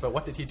Jesus, but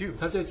what did he do?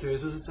 他对主耶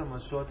稣是这么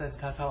说，但是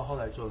他后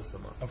来做了什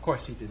么？ Of course,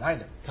 he denied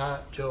him. 他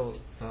就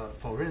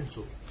否认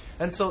主。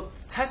 And so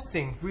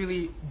testing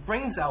really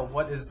brings out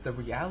what is the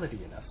reality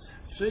in us.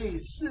 所以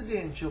试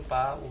炼就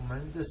把我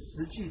们的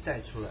实际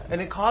带出来，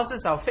 And it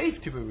causes our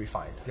faith to be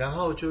refined. 然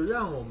后就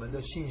让我们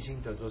的信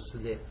心得做试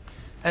炼。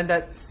 And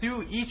that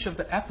through each of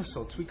the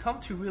episodes, we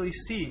come to really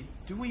see,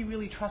 do we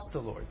really trust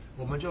the Lord?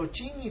 我们就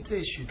经历这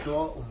许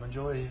多，我们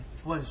就会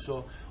问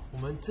说：我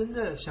们真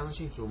的相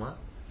信主吗？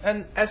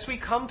 And as we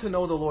come to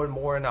know the Lord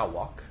more in our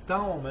walk,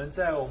 当我们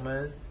在我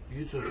们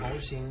与主同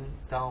行，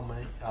当我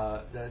们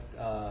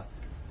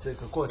这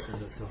个过程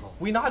的时候，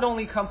 we not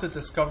only come to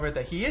discover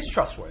that He is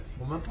trustworthy,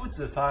 我们不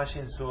只发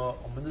现说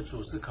我们的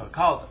主是可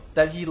靠的，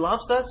 that He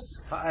loves us,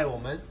 他爱我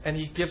们， and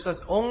He gives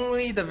us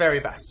only the very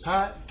best.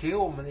 他给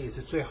我们的也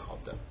是最好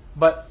的。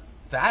 But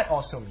that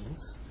also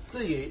means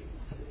这也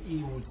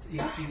意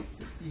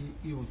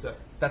味着，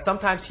 that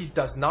sometimes He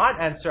does not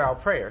answer our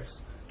prayers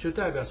就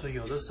代表说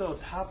有的时候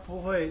他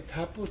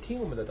不听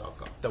我们的祷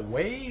告， the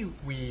way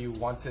we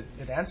wanted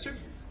it answered,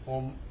 我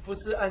们不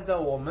是按照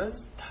我们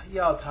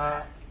要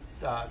他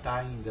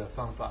答应的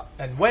方法，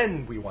 and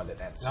when we want an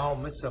answer. 然后我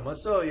们什么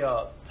时候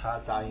要他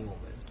答应我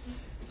们。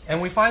 And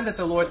we find that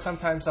the Lord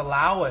sometimes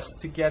allow us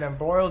to get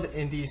embroiled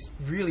in these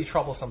really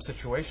troublesome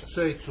situations.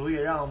 所以主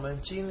也让我们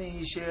经历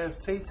一些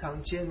非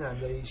常艰难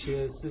的一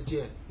些事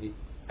件，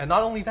 And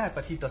not only that,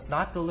 but He does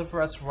not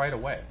deliver us right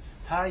away.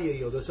 他也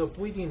有的时候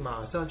不一定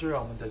马上就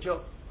让我们得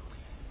救。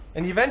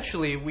 And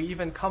eventually, we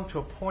even come to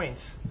a point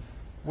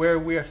where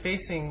we are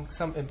facing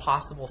some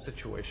impossible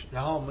situation.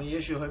 然后我们也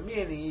许会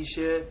面临一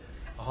些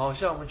好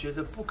像我们觉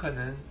得不可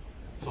能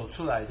走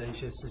出来的一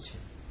些事情，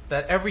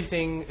 That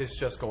everything is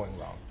just going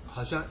wrong.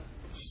 好像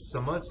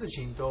什么事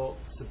情都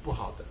是不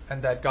好的，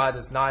 And that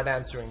God is not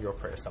answering your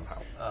prayer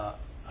somehow.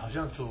 好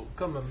像主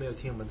根本没有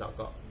听我们祷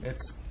告，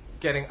 It's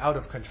getting out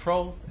of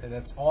control, and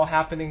it's all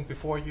happening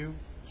before you.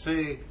 所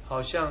以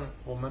好像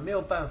我们没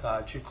有办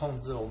法去控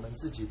制我们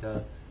自己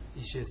的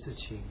一些事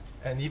情，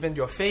 And even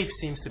your faith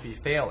seems to be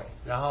failing.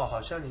 然后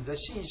好像你的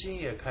信心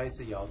也开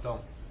始摇动，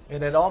 And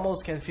it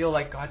almost can feel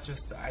like God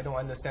just, I don't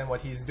understand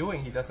what He's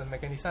doing. He doesn't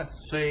make any sense.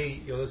 所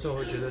以有的时候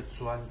会觉得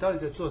主啊，你到底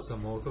在做什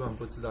么？我根本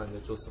不知道你在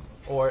做什么，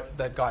 Or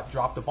that God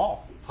dropped the ball.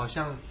 好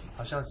像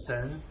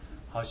神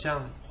好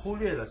像忽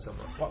略了什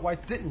么， Why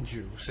didn't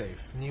you save?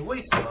 你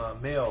为什么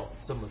没有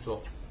这么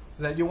做？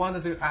 That you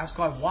wanted to ask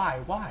God,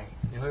 why?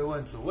 你会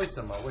问主为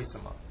什么？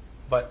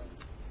 But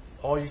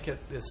all you get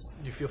is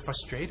you feel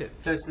frustrated.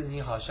 但是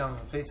你好像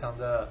非常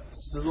的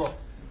失落。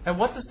 And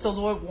what does the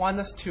Lord want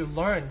us to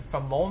learn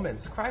from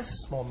moments,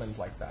 crisis moments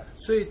like that?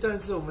 所以，但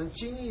是我们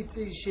经历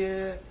这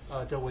些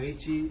的危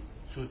机，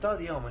主到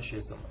底要我们学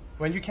什么？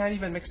 When you can't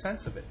even make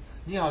sense of it.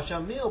 你好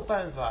像没有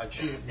办法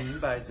去明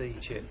白这一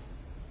切。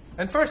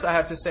 And first, I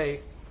have to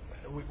say,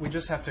 we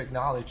just have to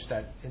acknowledge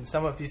that in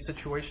some of these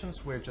situations,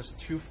 we're just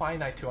too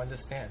finite to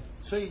understand.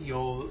 所以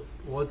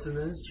我只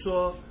能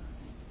说，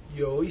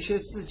有一些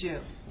事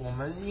件，我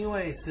们因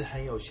为是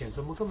很有限，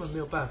所以我们根本没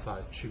有办法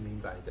去明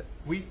白的。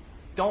 We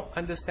don't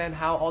understand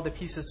how all the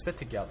pieces fit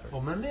together. 我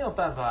们没有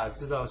办法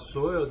知道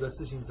所有的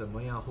事情怎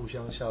么样互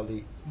相效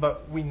力， But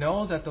we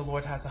know that the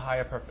Lord has a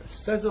higher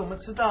purpose. 但是我们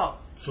知道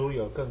主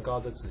有更高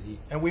的旨意。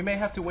 And we may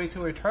have to wait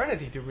till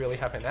eternity to really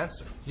have an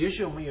answer. 也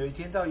许我们有一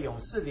天到永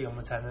世里，我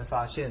们才能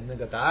发现那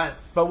个答案。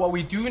 But what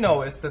we do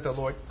know is that the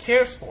Lord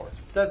cares for it.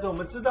 但是我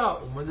们知道，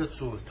我们的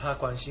主他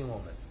关心我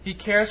们， He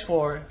cares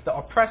for the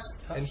oppressed,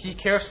 and He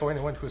cares for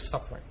anyone who is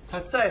suffering.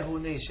 他在乎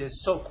那些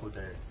受苦的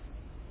人。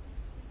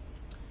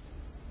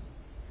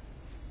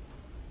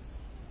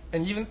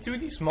 And even through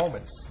these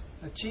moments,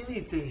 那经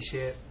历这一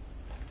些，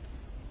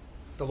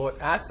 the Lord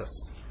asks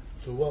us,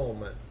 主问我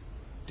们：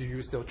 do you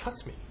still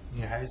trust me?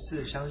 你还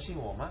是相信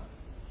我吗？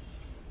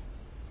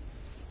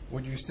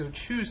 Would you still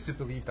choose to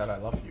believe that I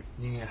love you?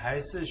 你还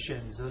是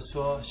选择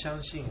说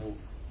相信我，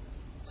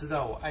知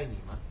道我爱你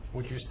吗？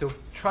 Would you still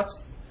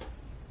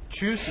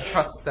choose to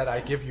trust that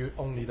I give you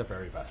only the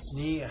very best?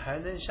 你还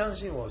能相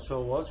信我说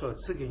我所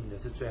赐给你的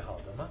是最好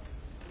的吗？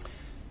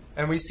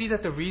 And we see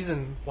that the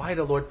reason why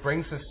the Lord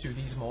brings us to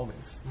these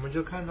moments 我们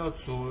就看到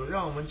主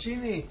让我们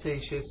经历这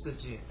些事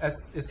情，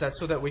 is that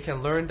so that we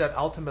can learn that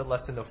ultimate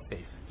lesson of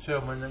faith, 所以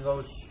我们能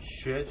够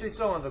学最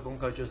重要的功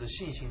课就是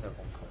信心的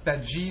功课。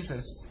 that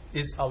Jesus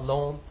is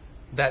alone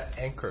that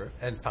anchor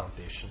and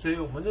foundation. 所以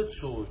我们的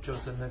主就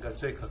是那个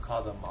最可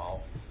靠的锚。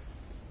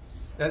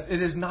 That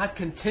it is not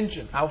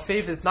contingent. Our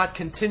faith is not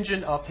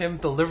contingent of Him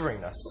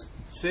delivering us.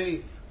 所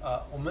以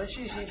我们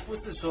信心不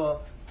是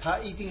说他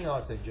一定要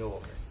拯救我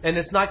们， And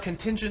it's not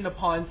contingent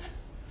upon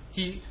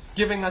He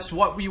giving us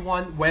what we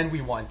want when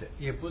we want it.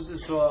 也不是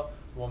说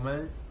我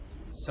们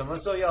什么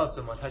时候要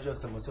什么他就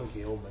什么时候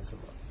给我们什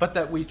么。 But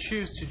that we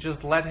choose to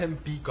just let Him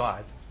be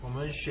God. 我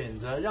们选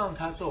择让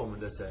他做我们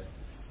的神，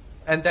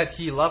 And that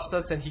He loves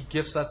us and He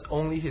gives us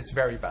only His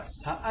very best.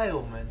 他爱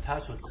我们，他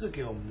所赐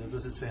给我们的都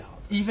是最好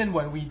的。 Even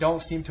when we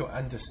don't seem to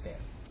understand.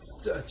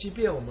 即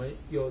便我们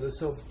有的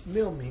时候没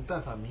有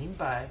办法明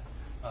白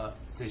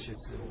这些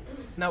事物，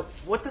 Now,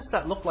 what does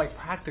that look like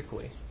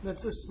practically? 那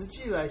这实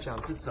际来讲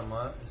是怎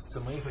么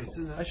一回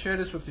事呢 I？ shared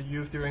this with the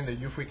youth during the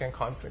Youth Weekend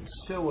Conference.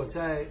 所以我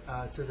在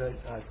这个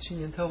青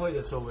年特会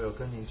的时候，我有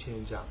跟年轻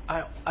人讲，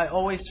 I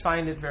always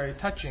find it very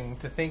touching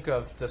to think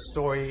of the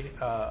story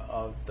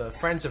of the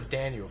friends of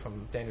Daniel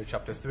from Daniel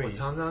chapter 我 3.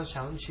 常常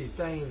想起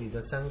但以理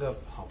的3个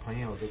好朋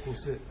友的故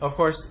事。 Of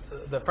course,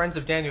 the friends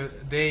of Daniel,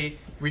 they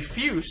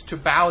refused to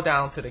bow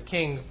down to the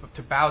king,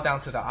 to bow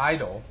down to the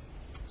idol.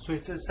 所以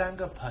这3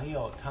个朋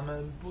友他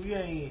们不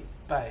愿意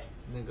拜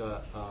那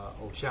个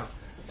偶像，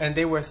 And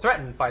they were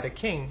threatened by the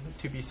king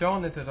to be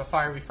thrown into the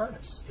fiery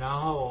furnace. 然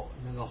后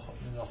那个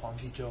皇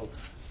帝就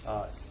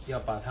要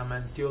把他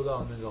们丢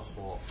到那个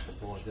火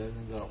的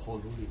那个火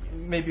炉里面。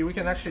 Maybe we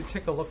can actually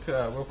take a look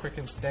real quick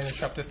in Daniel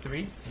chapter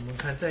 3. 我们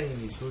看但以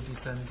理书第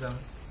3章。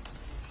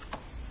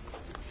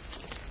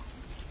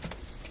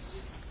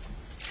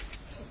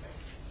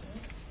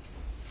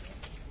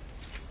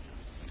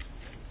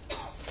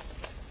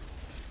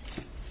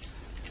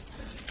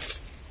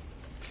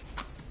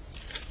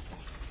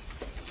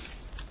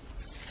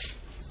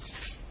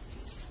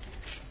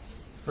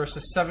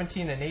verses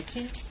 17 and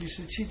 18. 第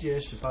17节、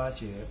18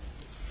节。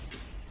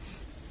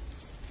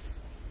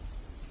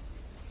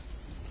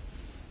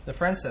The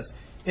friend says,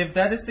 "If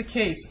that is the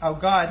case, our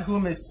God,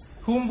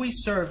 whom we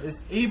serve, is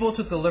able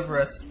to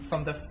deliver us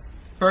from the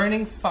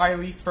burning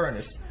fiery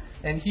furnace,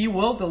 and he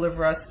will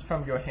deliver us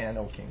from your hand,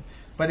 O king.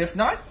 But if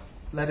not,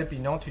 let it be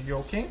known to you,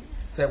 O king,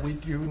 that we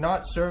do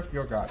not serve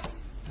your God,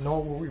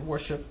 nor will we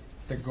worship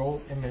the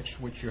gold image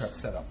which you have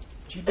set up."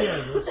 即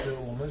便如此，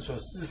我们所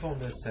侍奉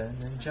的神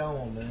能将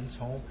我们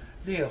从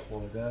烈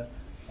火的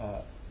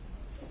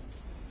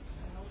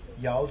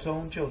窑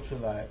中救出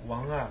来。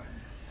王啊，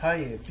他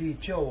也必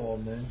救我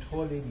们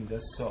脱离你的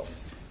手。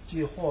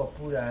既或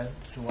不然，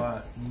主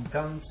啊，你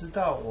当知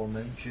道，我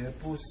们绝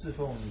不侍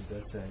奉你的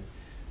神，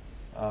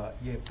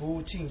也不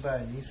敬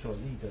拜你所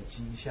立的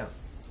金像。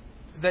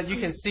That you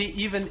can see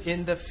even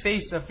in the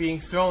face of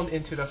being thrown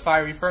into the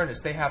fiery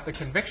furnace, they have the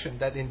conviction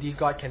that indeed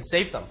God can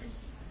save them.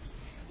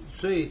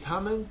 所以他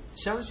们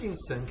相信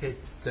神可以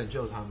拯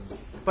救他们。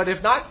But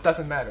if not,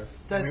 doesn't matter.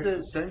 但是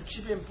神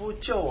即便不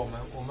救我们，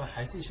我们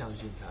还是相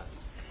信他。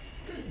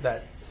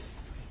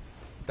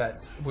That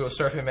we'll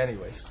serve him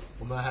anyways.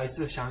 我们还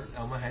是相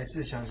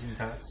信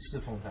他，侍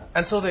奉他。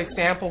And so the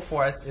example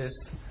for us is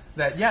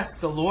that yes,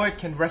 the Lord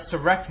can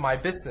resurrect my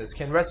business,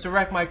 can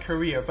resurrect my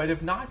career, but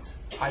if not,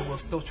 I will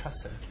still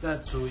trust him. 那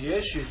主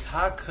也许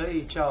他可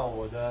以叫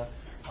我的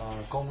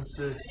公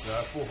司死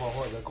而复活，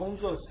或者工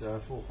作死而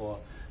复活，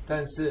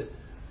但是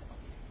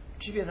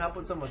即便他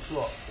不这么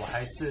做，我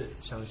还是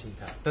相信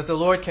他。That the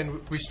Lord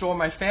can restore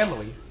my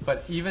family,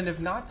 but even if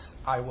not,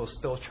 I will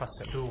still trust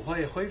him. 主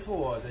会恢复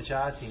我的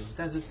家庭，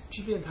但是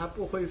即便他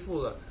不恢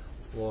复了，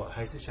我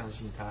还是相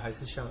信他，还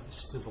是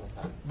侍奉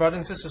他。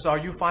Brothers and sisters, are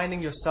you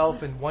finding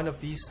yourself in one of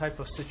these type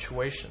of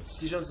situations?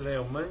 弟兄姊妹，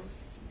我们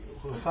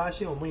发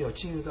现我们有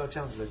进入到这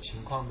样子的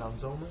情况当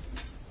中吗？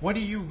 What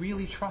do you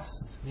really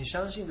trust? 你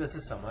相信的是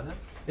什么呢？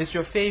 Is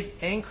your faith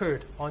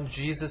anchored on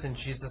Jesus and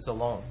Jesus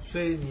alone? 所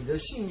以你的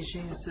信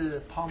心是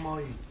抛锚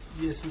于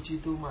耶稣基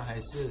督吗？还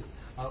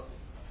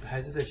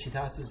是在其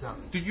他事上？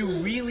 Do you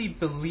really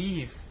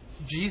believe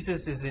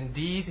Jesus is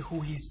indeed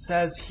who he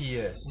says he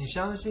is? 你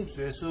相信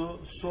主耶稣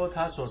说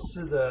他所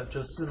是的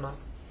就是吗？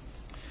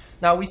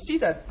 Now we see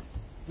that,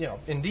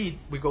 indeed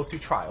we go through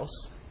trials.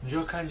 你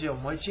就看见我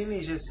们会经历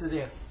一些试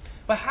炼。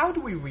 But how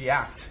do we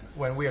react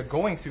when we are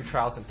going through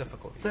trials and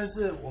difficulties? 但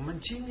是我们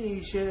经历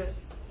一些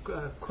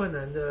困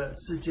难的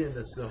事件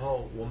的时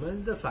候，我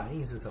们的反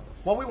应是什么？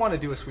 What we want to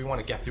do is we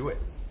want to get through it.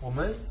 我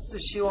们是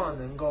希望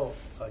能够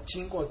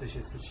经过这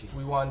些事情。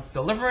 We want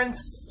deliverance.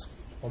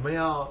 我们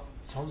要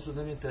从主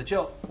那边得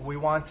救。 We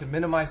want to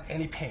minimize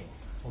any pain.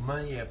 我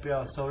们也不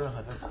要受任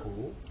何的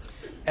苦。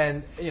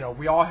 And,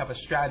 we all have a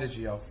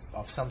strategy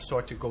of some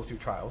sort to go through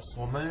trials.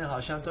 我们好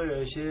像都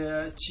有一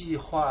些计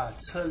划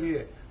策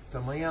略，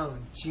怎么样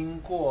经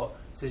过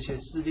这些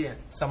试炼。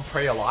 Some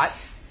pray a lot.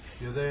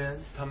 有的人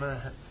他们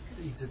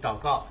一直祷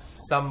告。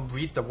 Some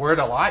read the word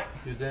a lot.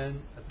 有的人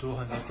读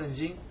很多圣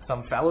经。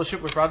 Some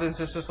fellowship with brothers and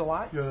sisters a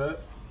lot. 有的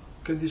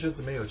跟弟兄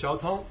姊妹有交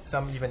通。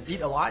 Some even eat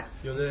a lot.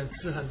 有的人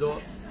吃很多。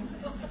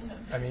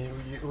 I mean,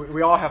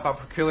 we all have our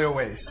peculiar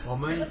ways. 我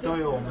们都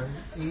有我们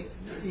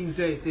应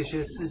对这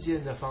些事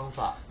件的方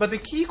法。 But the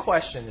key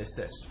question is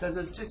this. 但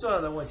是最重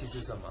要的问题是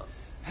什么？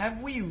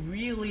 Have we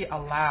really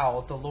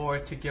allowed the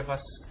Lord to give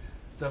us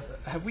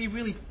have we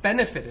really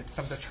benefited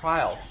from the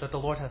trial that the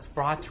Lord has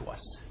brought to us?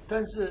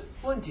 但是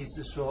问题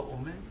是说，我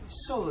们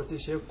受了这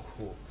些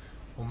苦，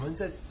我们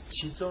在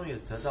其中有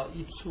得到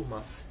益处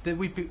吗？ Did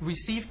we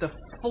receive the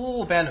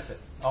full benefit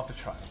of the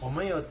trial? 我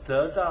们有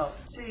得到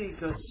这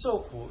个受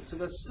苦、这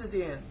个试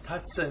炼它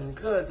整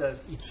个的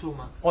益处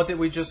吗？ Or did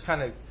we just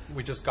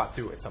got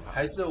through it somehow?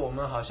 还是我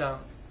们好像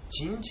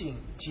仅仅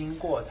经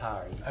过它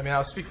而已？ I mean,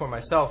 I'll speak for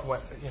myself.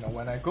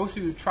 When I go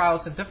through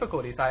trials and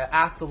difficulties, I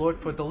ask the Lord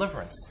for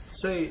deliverance.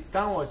 所以，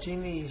当我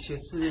经历一些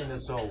试炼的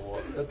时候，我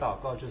的祷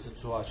告就是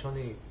主啊，求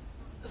你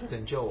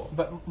拯救我。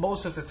 But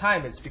most of the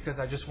time, it's because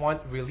I just want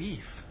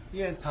relief.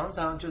 因为常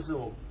常就是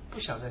我不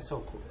想再受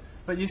苦。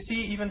 But you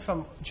see, even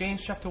from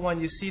James chapter 1,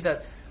 you see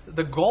that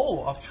the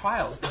goal of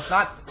trials is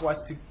not for us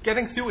to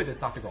getting through it is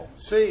not the goal.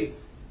 所以，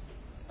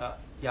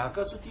雅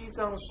各书第1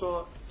章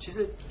说，其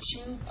实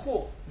经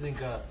过那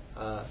个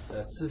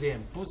试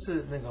炼不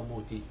是那个目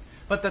的。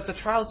 But that the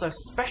trials are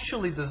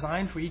specially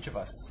designed for each of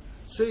us.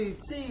 所以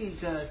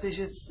这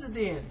些试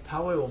炼，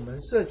它为我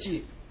们设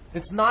计。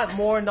 It's not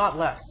more, not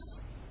less.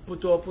 不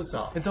多不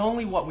少。 It's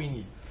only what we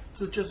need.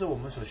 这就是我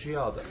们所需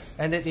要的。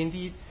 And that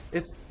indeed,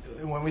 it's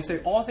when we say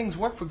all things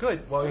work for good,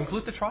 well,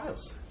 include the trials.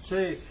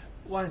 所以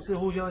万事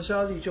互相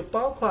效力，就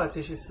包括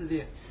这些试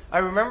炼。 I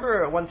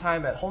remember one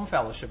time at home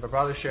fellowship, a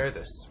brother shared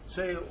this.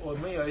 所以我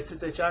们有一次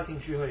在家庭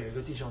聚会，有一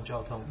个弟兄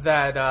交通。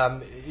 That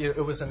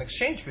it was an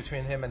exchange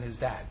between him and his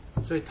dad.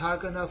 所以他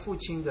跟他父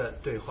亲的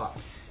对话。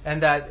 And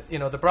that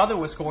the brother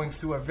was going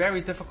through a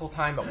very difficult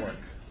time at work.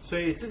 所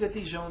以这个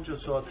弟兄就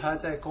说他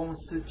在公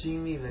司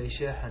经历了一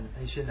些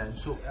难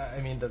处。I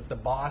mean, the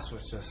boss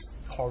was just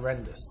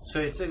horrendous.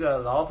 所以这个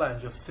老板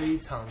就非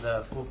常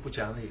的不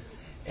讲理。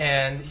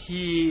And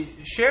he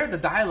shared the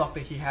dialogue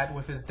that he had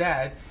with his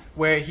dad,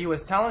 where he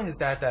was telling his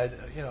dad that,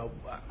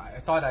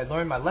 I thought I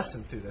learned my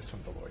lesson through this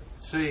from the Lord.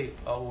 所以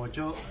我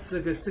就这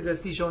个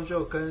弟兄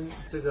就跟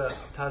这个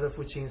他的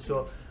父亲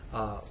说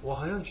我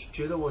好像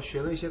觉得我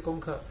学了一些功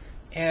课。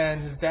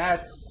And his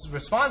dad's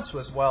response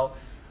was, well,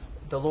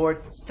 the Lord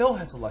still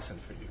has a lesson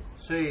for you.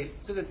 所以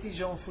这个弟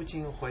兄父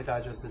亲回答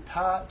就是，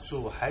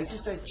主还是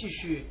在继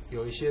续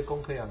有一些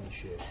功课要你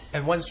学。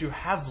And once you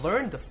have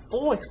learned the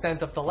full extent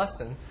of the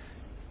lesson,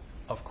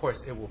 of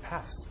course it will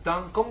pass.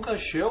 当功课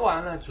学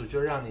完了，主就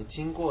让你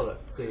经过了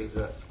这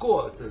个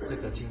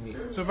经历。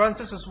So, brothers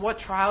and sisters, what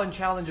trial and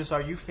challenges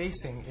are you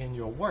facing in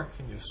your work,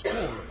 in your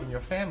school, in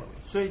your family?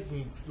 所以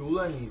无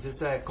论你是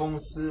在公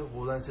司，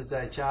无论是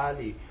在家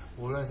里，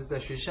无论是在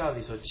学校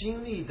里所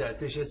经历的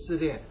这些试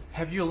炼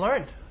Have you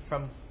learned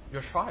from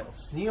your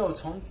trials? 你有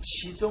从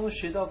其中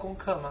学到功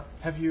课吗？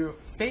 Have your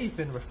faith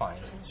been refined?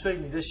 所以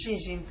你的信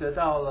心得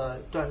到了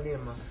锻炼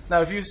吗？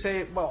 Now, if you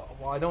say, well,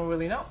 I don't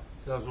really know.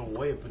 要说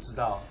我也不知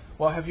道。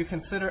Well, have you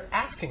considered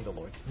asking the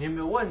Lord? 你有没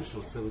有问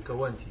主这个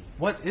问题？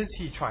 What is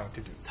He trying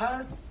to do?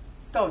 他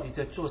到底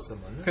在做什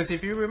么呢？ Because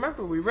if you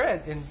remember, we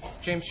read in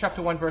James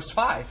chapter 1, verse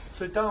 5,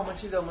 所以当我们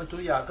记得我们读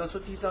雅各书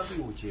第1章第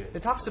5节，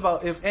 it talks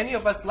about if any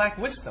of us lack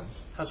wisdom,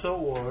 他说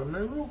我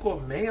们如果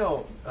没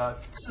有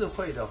智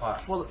慧的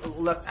话， well,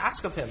 let's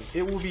ask of Him.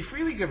 It will be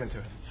freely given to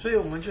Him. 所以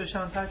我们就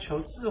向他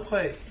求智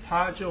慧，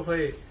他就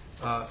会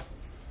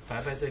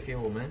白白的给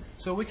我们。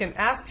 So we can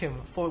ask Him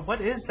for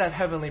what is that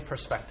heavenly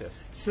perspective.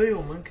 所以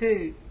我们可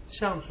以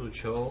向主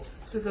求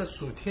这个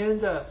属天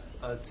的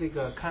这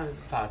个看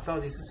法到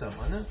底是什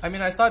么呢？ I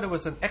mean, I thought it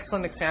was an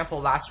excellent example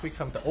last week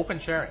from the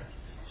open sharing.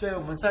 所以我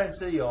们上一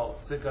次有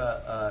这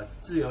个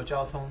自由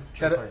交通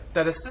聚会，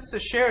 That a sister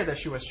shared that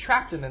she was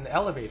trapped in an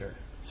elevator.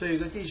 所以有一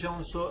个弟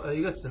兄说，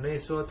一个姊妹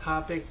说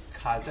她被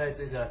卡在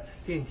这个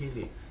电梯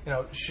里，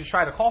 She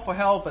tried to call for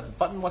help, but the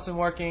button wasn't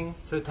working.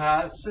 所以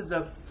她试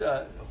着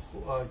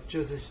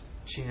就是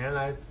请人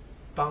来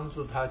帮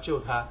助她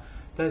救她。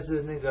但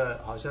是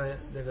好像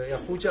要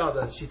呼叫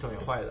的系统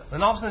也坏了。 And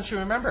all of a sudden she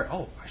remembered,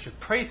 oh, I should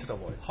pray to the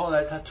Lord. 后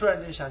来她突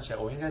然间想起来，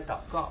我应该祷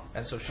告。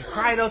 And so she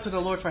cried out to the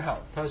Lord for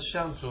help. 她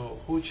向主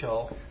呼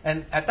求。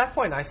 And at that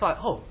point I thought,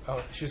 oh,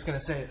 she's going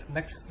to say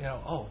next,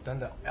 then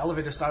the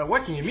elevator started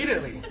working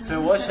immediately. 所以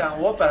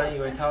我本来以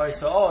为她会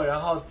说，然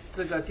后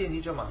这个电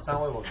梯就马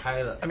上为我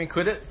开了。 I mean,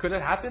 could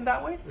it happen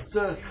that way?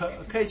 这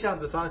可以这样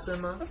子发生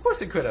吗？ Of course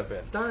it could have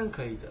been. 当然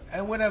可以的。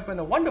 And it would have been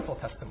a wonderful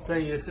testimony. 这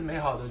也是美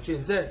好的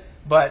见证。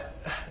 But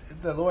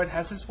the Lord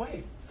has His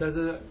way. 但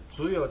是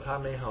主有他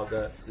美好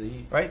的旨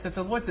意。 Right? That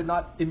the Lord did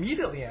not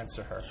immediately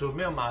answer her. 主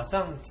没有马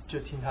上就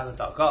听他的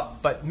祷告。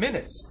 But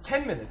minutes,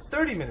 10 minutes,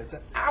 30 minutes,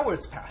 and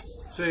hours pass.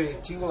 所以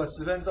经过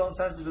10分鐘、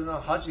30分鐘、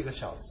好幾個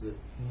小時，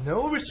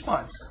 No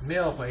response. 沒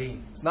有回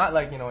應。 It's not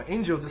like, an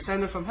angel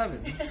descended from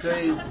heaven. 所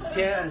以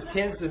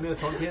天使沒有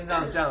從天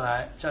上降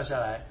下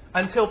來。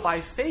 Until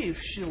by faith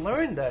she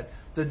learned that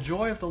the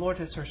joy of the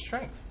Lord is her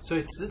strength. 所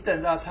以只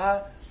等到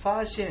他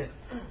發現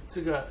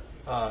這個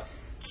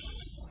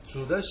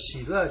主的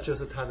喜樂就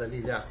是他的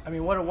力量。 I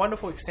mean, what a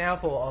wonderful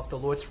example of the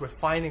Lord's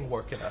refining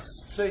work in us.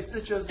 所以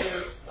這就是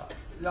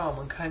讓我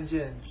們看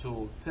見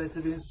主在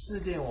這邊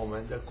試煉我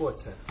們的過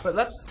程。 But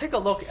let's take a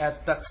look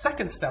at that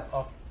second step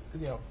of,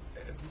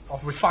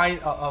 of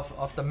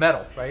the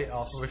metal, right?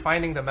 Of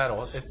refining the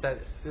metal.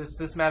 It's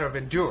this matter of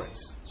endurance.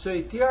 所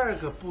以第二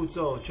個步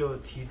驟就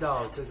提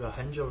到這個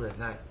恆久忍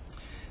耐。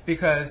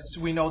 Because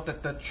we know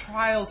that the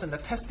trials and the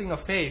testing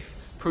of faith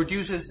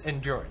produces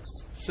endurance.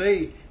 所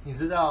以你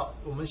知道，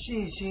我们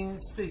信心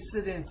被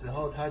試煉之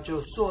後，它就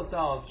塑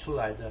造出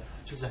來的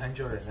就是恆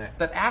久忍耐。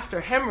 That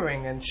after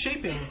hammering and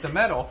shaping the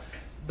metal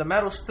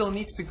still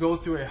needs to go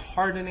through a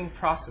hardening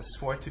process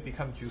for it to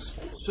become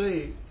useful. 所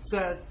以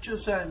就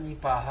算你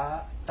把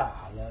它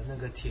打了那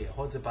個鐵，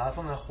或者把它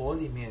放在火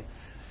裡面，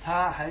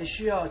它還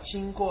需要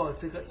經過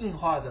這個硬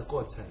化的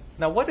過程。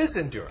 Now, what is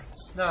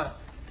endurance? 那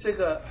這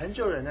個恆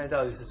久忍耐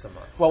到底是什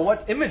麼？ Well,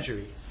 what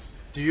imagery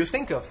do you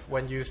think of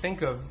when you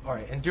think of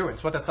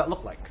endurance? What does that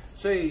look like?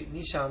 所以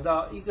你想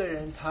到一個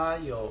人他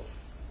有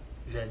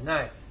忍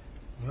耐，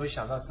你會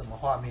想到什麼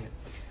畫面？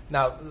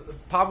 Now,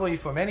 probably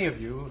for many of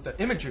you, the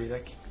imagery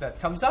that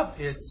comes up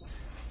is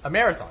a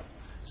marathon.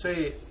 所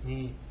以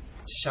你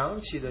想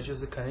起的就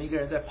是可能一個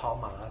人在跑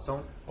馬拉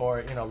松，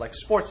 Or, like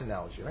sports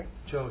analogy, right?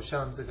 就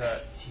像這個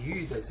體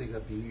育的這個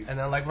比喻。 And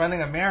then like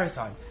running a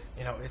marathon,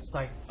 it's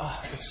like,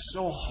 it's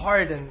so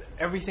hard and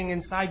everything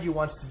inside you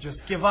wants to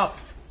just give up.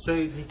 所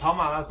以你跑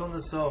馬拉松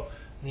的時候，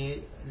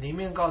你裡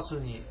面告訴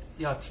你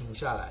要停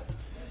下來。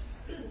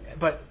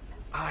 But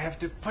I have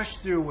to push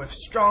through with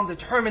strong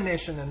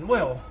determination and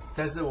will.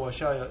 但是我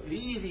需要有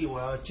毅力，我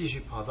要繼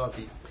續跑到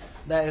底。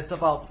 That it's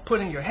about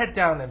putting your head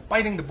down and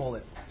biting the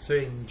bullet. 所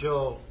以你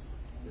就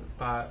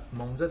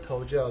猛着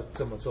頭就要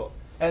這麼做。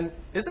 And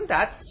isn't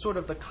that sort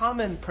of the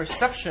common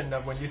perception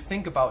of when you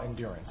think about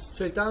endurance?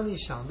 所以當你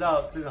想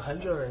到這個恆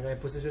久忍耐，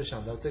不是就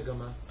想到這個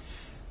嗎？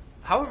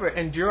 However,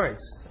 endurance,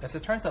 as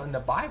it turns out in the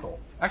Bible,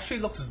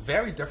 actually looks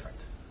very different.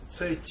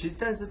 所以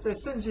但是在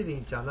聖經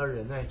裡講到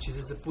忍耐其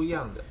實是不一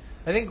樣的。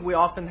I think we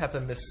often have a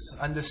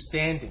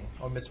misunderstanding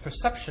or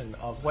misperception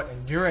of what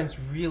endurance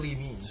really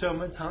means. 所以我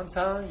们常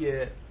常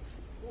也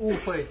误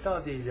会到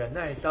底忍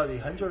耐，到底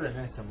恒久忍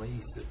耐什么意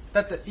思？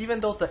 That even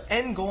though the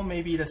end goal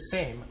may be the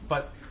same,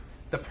 but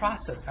the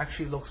process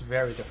actually looks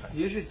very different.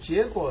 也许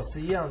结果是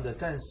一样的，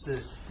但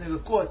是那个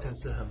过程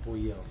是很不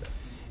一样的。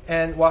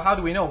 And well, how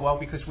do we know? Well,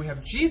 because we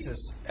have Jesus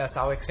as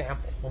our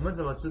example. 我们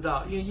怎么知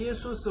道？因为耶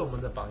稣是我们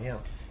的榜样。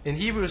 In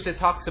Hebrews, it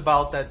talks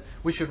about that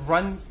we should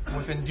run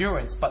with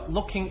endurance, but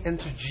looking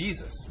into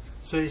Jesus.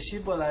 所以希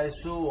伯来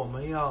书我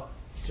们要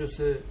就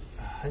是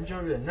恒久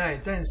忍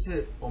耐，但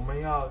是我们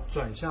要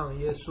转向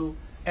耶稣。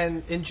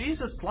 And in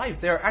Jesus' life,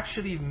 there are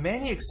actually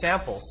many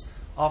examples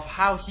of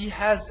how he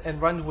has and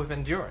runs with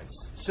endurance.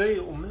 所以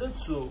我们的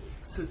主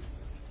是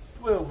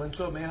为我们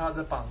做美好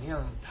的榜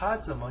样，他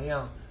怎么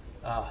样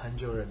恒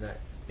久忍耐？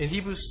 In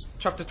Hebrews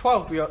chapter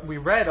 12, we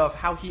read of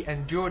how he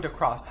endured the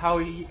cross, how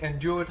he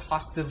endured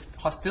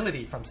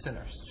hostility from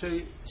sinners. 所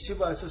以希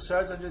伯来书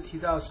12章就提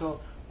到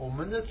说，我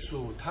们的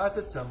主他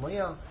是怎么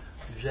样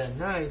忍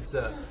耐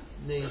着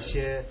那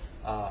些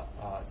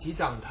抵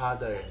挡他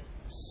的人。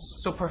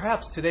 So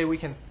perhaps today we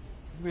can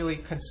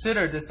really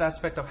consider this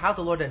aspect of how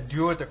the Lord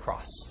endured the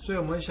cross. 所以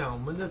我们想，我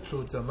们的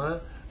主怎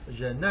么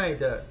忍耐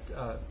的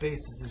背十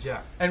字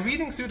架？ And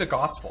reading through the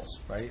Gospels,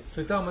 right?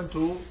 所以当我们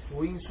读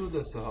福音书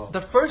的时候，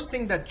 The first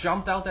thing that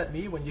jumped out at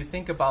me when you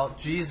think about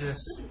Jesus,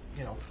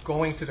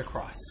 going to the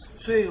cross,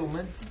 所以我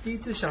们第一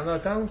次想到，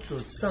当主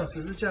上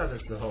十字架的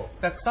时候，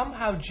 that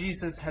somehow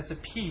Jesus has a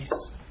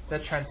peace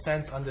that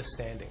transcends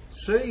understanding.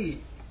 所以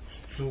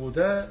主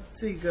的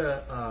这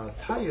个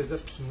他有一个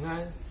平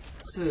安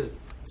是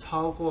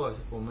超过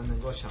我们能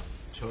够想的。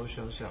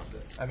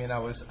 I mean, I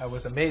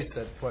was amazed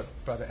at what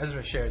Brother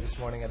Ezra shared this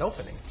morning at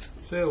opening.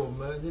 所以我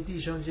们的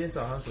弟兄今天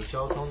早上所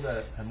交通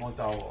的很摸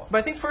着我。 But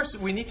I think first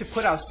we need to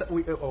put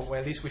or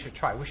at least we should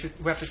try. We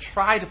have to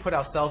try to put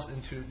ourselves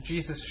into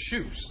Jesus'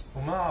 shoes.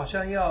 我们好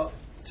像要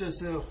就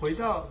是回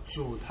到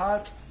主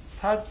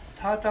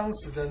他当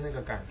时的那个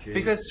感觉。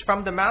 Because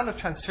from the Mount of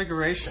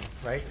Transfiguration,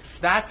 right?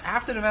 That's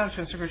after the Mount of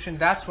Transfiguration.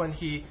 That's when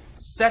he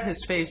set his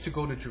face to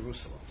go to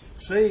Jerusalem.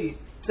 所以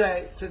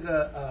在这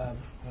个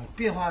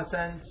变化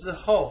山之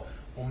后，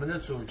我们的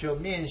主就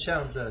面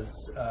向着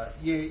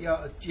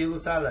耶路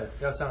撒冷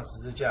要上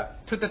十字架。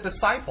 To the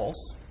disciples,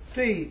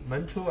 对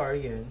门徒而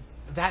言，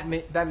 that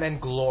meant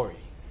glory.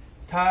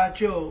 他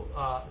就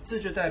这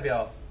就代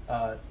表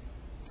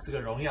这个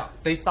荣耀。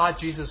 They thought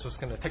Jesus was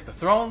going to take the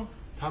throne.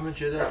 他们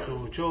觉得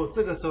主就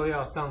这个时候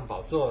要上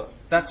宝座了，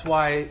 That's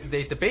why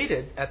they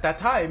debated at that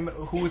time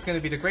who was going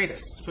to be the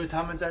greatest. 所以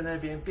他们在那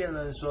边辩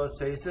论说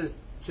谁是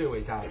最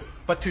伟大的。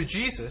 But to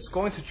Jesus,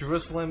 going to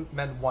Jerusalem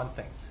meant one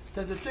thing,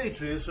 但是对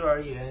主耶稣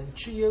而言，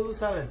去耶路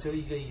撒冷只有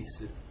一个意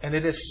思， and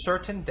it is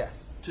certain death.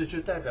 这就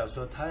代表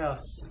说他要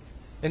死。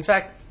 In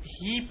fact,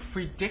 he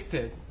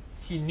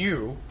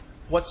knew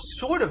what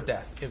sort of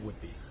death it would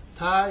be.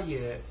 他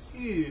也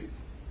预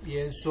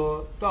言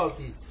说，到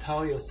底他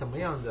会有什么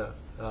样的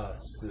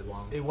死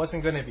亡？ It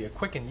wasn't going to be a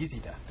quick and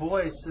easy death. 不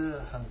会是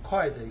很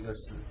快的一个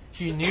死。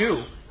 He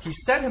knew, he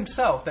said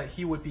himself that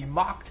he would be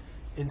mocked,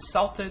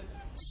 insulted,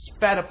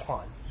 spat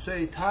upon. 所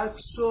以他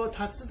说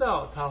他知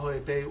道他会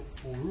被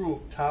侮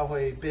辱，他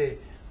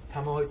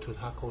们会吐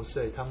他口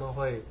水，他们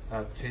会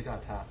捶打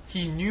他。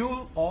 He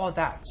knew all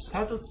that,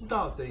 他都知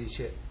道这一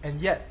切， and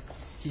yet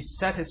he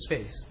set his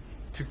face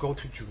to go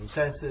to Jerusalem.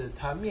 但是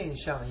他面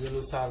向耶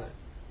路撒冷，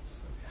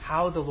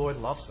 How the Lord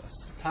loves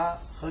us. 他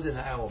何等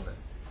的爱我们。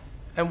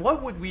 And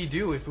what would we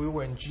do if we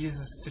were in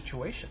Jesus'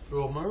 situation?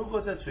 我们如果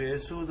在主耶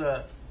稣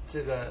的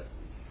这个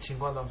情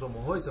况当中，我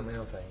们会怎么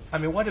样反应？ I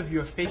mean, what if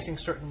you're facing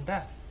certain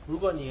death? 如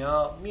果你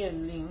要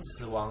面临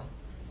死亡，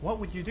 What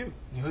would you do?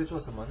 你会做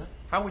什么呢？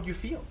 How would you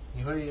feel?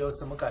 你会有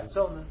什么感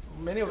受呢？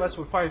 Many of us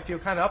would probably feel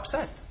kind of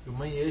upset. 我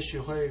们也许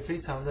会非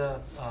常的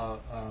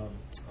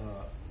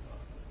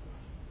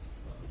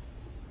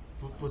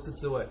不是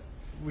滋味，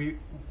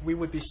 We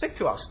would be sick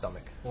to our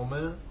stomach. 我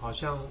们好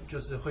像就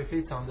是会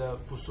非常的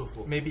不舒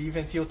服， Maybe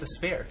even feel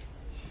despair.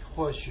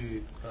 或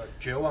许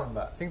绝望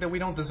吧， Think that we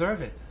don't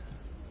deserve it.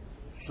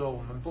 说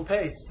我们不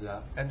配死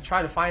啊， And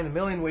try to find a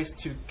million ways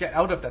to get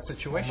out of that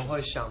我们 situation.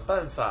 会想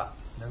办法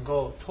能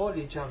够脱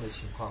离这样的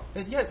情况。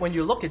 And yet, when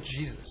you look at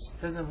Jesus,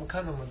 但是我们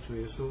看到我们主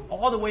耶稣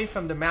all the way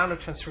from the Mount of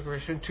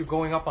Transfiguration to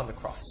going up on the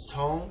cross,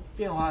 从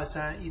变化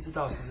山一直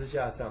到十字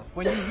架上，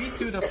 when you read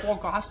through the four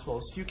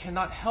Gospels, you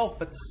cannot help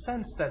but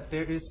sense that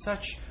there is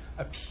such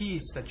a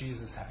peace that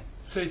Jesus had.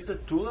 所以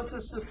读了这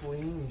四福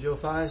音，你就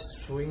发现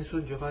福音书，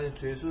你就发现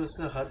主耶稣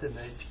是何等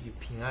的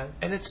平安，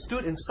 And it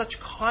stood in such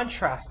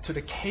contrast to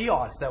the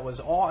chaos that was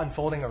all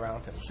unfolding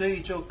around him. 所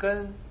以就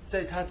跟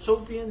在他周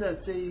边的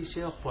这一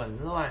些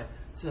混乱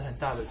是很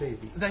大的对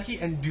比。 That he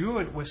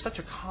endured with such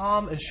a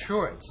calm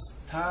assurance.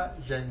 他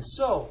忍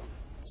受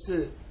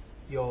是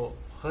有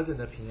何等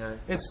的平安，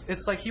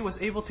 It's like he was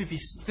able to be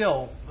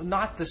still,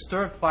 not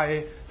disturbed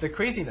by the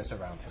craziness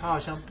around 他 him. 好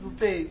像不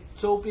被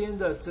周边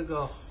的这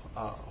个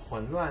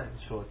混乱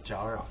所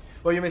搅扰。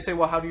 Well, you may say,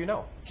 well, how do you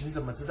know? 你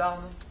怎么知道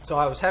呢？ So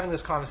I was having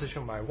this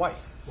conversation with my wife.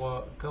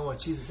 我跟我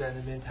妻子在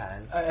那边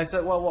谈， I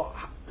said, well,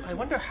 I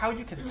wonder how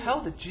you can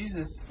tell that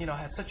Jesus,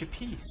 has such a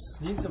peace.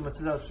 你怎么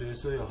知道主耶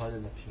稣有何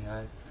等的平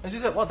安？ And she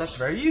said, well, that's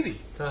very easy.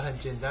 这很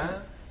简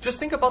单， Just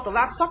think about the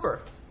Last Supper.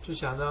 就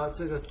想到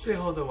这个最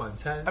后的晚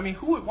餐 I。mean,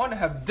 who would want to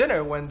have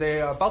dinner when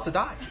they are about to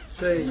die?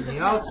 所以你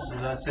要死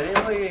了，谁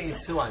会愿意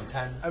吃晚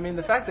餐？ I mean,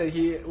 the fact that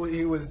he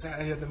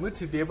had the mood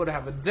to be able to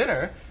have a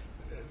dinner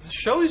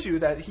shows you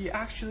that he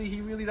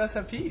really does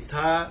have peace.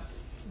 他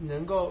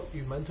能够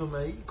与门徒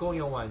们共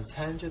用晚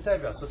餐，就代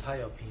表说他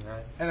有平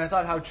安。 And I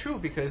thought how true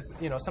because,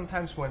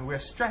 sometimes when we're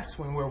stressed,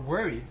 when we're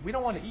worried, we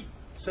don't want to eat.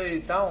 所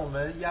以当我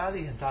们压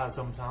力很大的时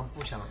候，我们常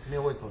常没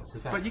有胃口吃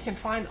饭。 But you can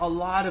find a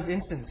lot of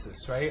instances,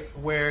 right,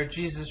 where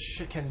Jesus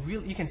you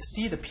can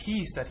see the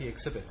peace that he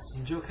exhibits.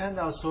 你就看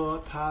到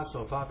说他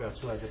所发表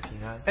出来的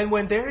平安。 And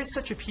when there is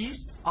such a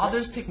peace,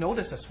 others take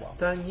notice as well.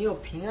 当你有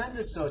平安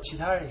的时候，其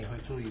他人也会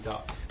注意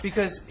到。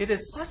 Because it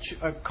is such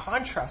a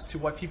contrast to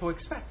what people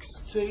expect.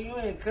 所以因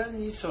为跟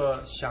你所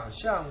想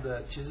象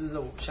的其实是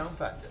相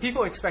反的。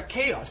 People expect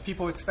chaos.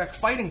 People expect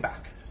fighting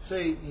back. 所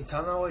以你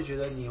常常会觉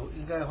得你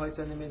应该会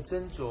在那边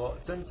挣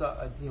扎，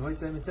你会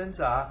在那边挣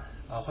扎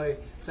会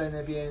在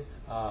那边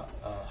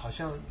好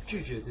像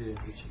拒绝这件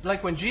事情。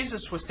 Like when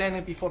Jesus was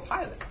standing before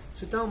Pilate,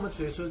 所以当我们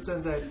主耶稣站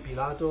在比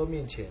拉多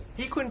面前，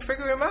 he couldn't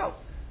figure him out.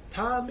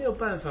 他没有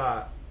办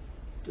法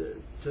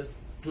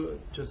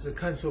就是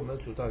看出我们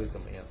的主到底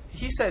怎么样。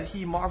 He said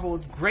he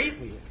marveled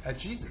greatly at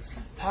Jesus.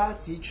 他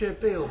的确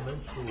被我们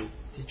主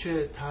的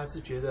确他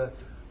是觉得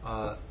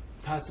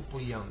他是不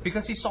一样的，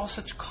 Because he saw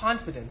such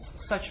confidence,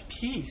 such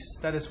peace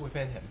that is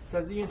within him.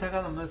 但是因为他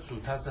看到我们的主，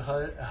他是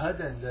何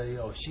等的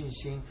有信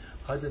心，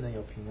何等的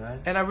有平安。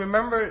 And I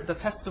remember the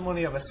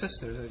testimony of a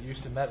sister that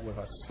used to meet with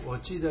us. 我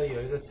记得有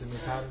一个姊妹，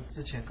她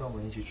之前跟我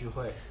们一起聚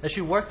会， That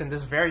she worked in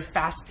this very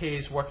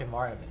fast-paced work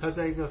environment. 她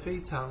在一个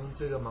非常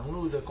忙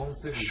碌的公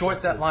司里 Short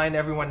deadline,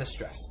 everyone is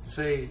stressed.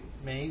 所以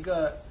每一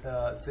个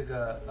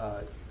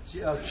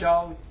要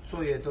交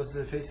作业都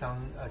是非常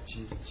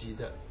急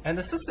的。 And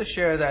the sister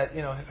shared that,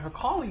 her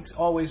colleagues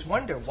always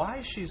wonder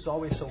why she's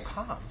always so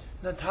calm.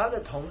 那她的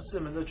同事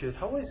们都觉得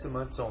她为什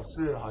么总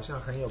是好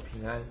像很有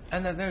平安，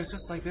 And that there's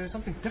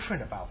something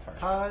different about her.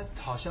 她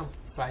好像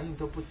反应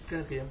都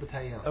跟别人不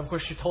太一样。 Of course,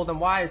 she told them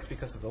why. It's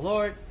because of the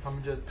Lord.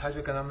 她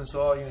就跟他们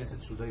说，因为是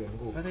主的缘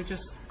故， But they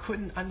just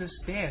couldn't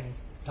understand.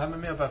 他们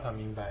没有办法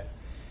明白。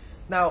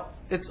 Now,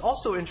 it's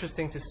also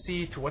interesting to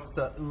see towards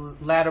the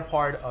latter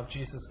part of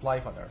Jesus'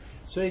 life on earth,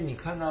 所以你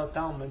看到，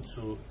当我们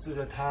主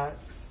他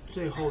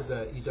最后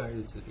的一段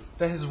日子里，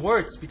 that his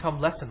words become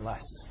less and less.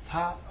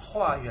 他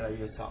话越来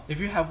越少。 If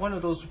you have one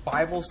of those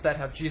Bibles that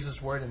have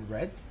Jesus' word in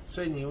red,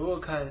 所以你如果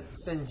看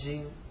圣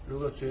经，如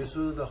果耶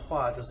稣的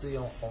话都是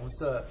用红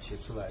色写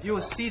出来的， you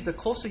will see the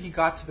closer he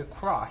got to the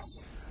cross,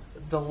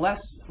 the less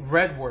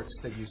red words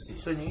that you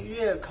see. 所以你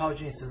越靠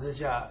近十字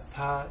架，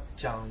他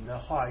讲的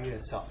话越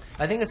少。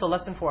 I think it's a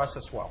lesson for us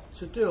as well.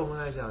 所以对我们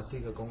来讲是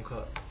一个功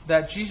课。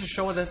 That Jesus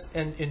showed us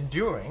in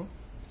enduring,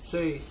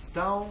 所以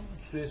当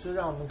耶稣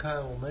让我们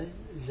看我们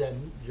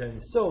忍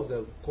受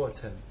的过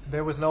程，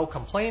 there was no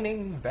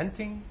complaining,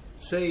 venting,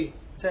 所以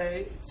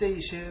在这一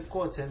些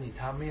过程里，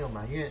他没有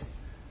埋怨。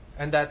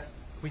 and that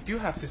we do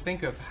have to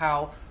think of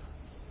how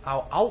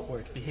our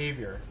outward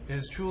behavior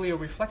is truly a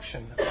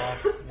reflection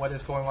of what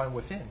is going on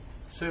within.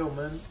 所以我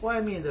们外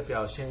面的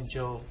表现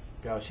就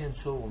表现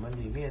出我们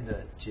里面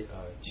的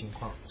情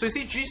况。 So you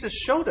see, Jesus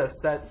showed us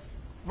that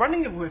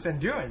running with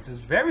endurance is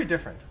very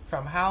different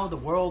from how the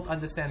world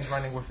understands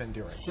running with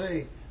endurance. 所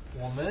以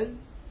我们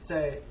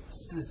在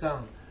世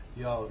上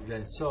要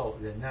忍受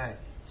忍耐，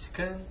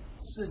跟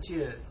世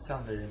界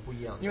上的人不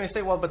一样。 You may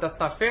say, well, but that's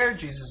not fair.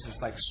 Jesus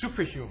is like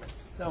superhuman.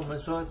 那我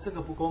们说这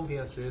个不公平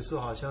的主耶稣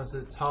好像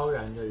是超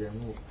然的人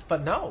物， But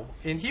no,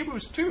 in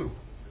Hebrews 2,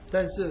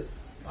 但是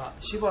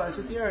希伯来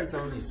书第2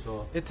章里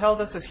说， it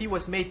tells us that he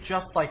was made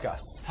just like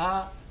us,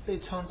 他被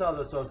创造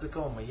的时候是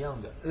跟我们一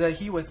样的。 that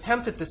he was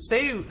tempted the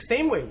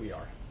same way we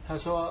are. 他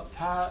说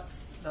他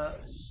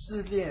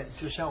试炼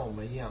就像我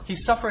们一样， He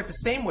suffered the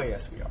same way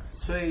as we are.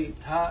 所以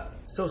他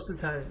受试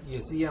探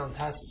也是一样，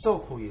他受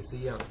苦也是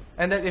一样。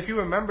 And that if you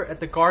remember at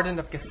the Garden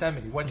of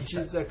Gethsemane, what he 其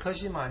实， said, 在科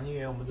西玛尼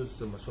园，我们都是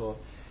怎么说？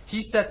 he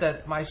said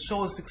that my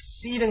soul is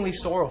exceedingly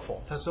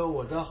sorrowful, 他说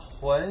我的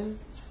魂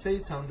非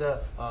常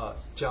的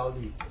焦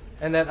虑，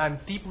 and that I'm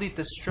deeply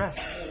distressed.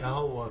 然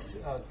后我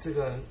这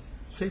个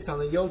非常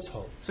的忧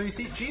愁。 So you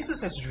see,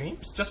 Jesus has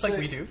dreams, just like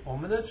we do. 我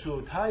们的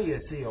主他也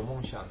是有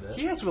梦想的，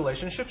 He has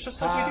relationships, just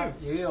他 like we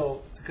do. 也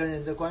有跟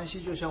人的关系，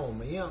就像我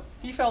们一样，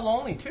 He felt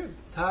lonely too.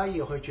 他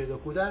也会觉得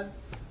孤单。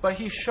 But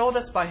he showed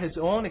us by his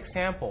own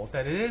example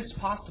that it is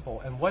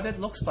possible and what it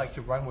looks like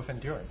to run with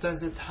endurance. 但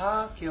是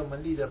他给我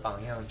们立的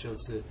榜样就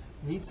是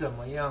你怎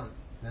么样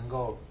能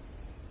够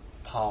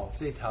跑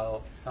这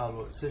条道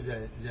路，是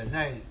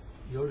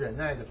有忍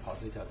耐的跑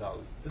这条道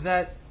路。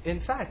 That in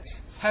fact,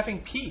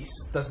 having peace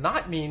does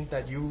not mean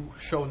that you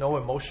show no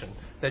emotion,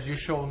 that you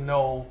show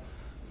no,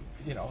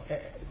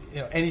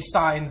 any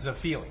signs of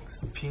feelings.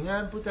 平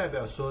安不代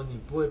表说你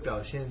不会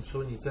表现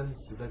出你真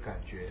实的感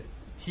觉。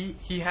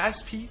 He has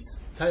peace,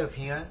 他有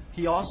平安，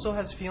 he also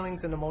has feelings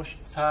and emotions.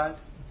 他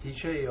的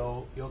确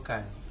有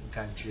感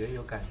觉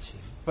有感情，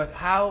 But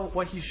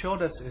what he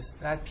showed us is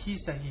that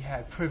peace that he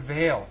had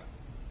prevailed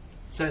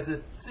但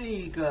是这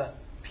一个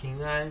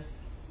平安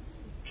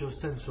就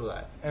胜出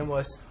来， and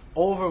was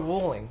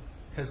overruling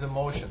his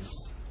emotions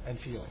and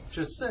feelings.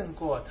 就胜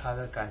过他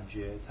的感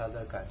觉他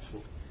的感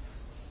触。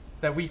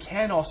 That we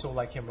can also,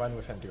 like him, run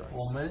with 我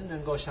endurance. 们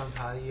能够像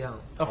他一样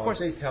Of 跑 course.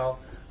 这条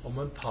我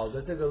们跑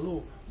的这个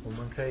路，我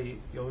们可以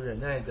有忍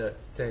耐的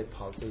在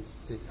跑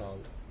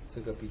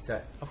这个比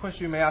赛。 Of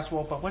course, you may ask,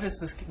 well, but what is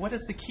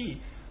the key?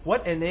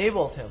 What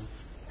enabled him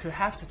to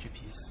have such a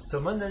peace? 什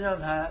么能让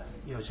他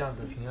有这样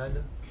的平安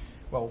呢？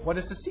 Well, what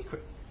is the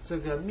secret? 这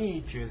个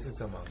秘诀是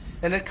什么？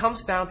 And it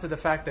comes down to the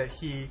fact that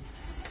he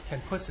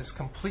can put his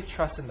complete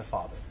trust in the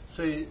Father.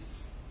 所以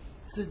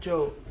这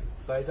就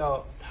来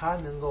到他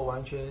能够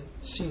完全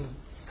信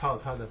靠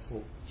他的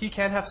父， He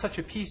can have such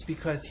a peace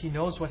because he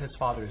knows what his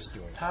Father is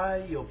doing. 他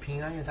有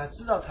平安，因为他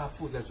知道他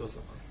父在做什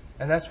么。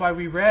 And that's why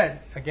we read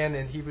again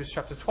in Hebrews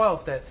chapter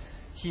 12 that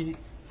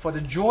for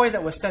the joy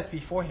that was set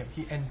before him,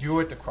 he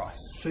endured the cross.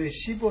 所以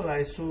希伯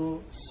来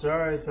书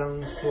12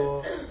章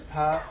说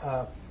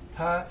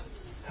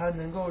他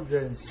能够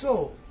忍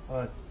受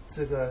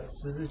这个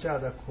十字架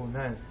的苦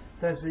难，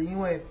但是因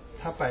为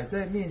他摆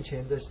在面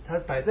前的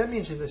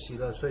喜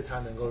乐，所以他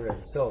能够忍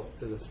受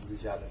这个十字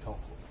架的痛苦。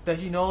 That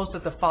he knows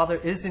that the Father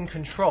is in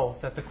control,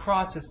 that the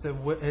cross is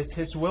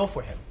his will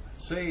for him.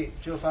 所以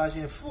就发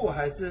现父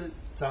还是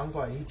掌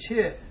管一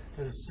切，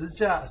但是十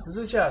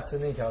字架是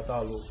那条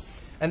道路。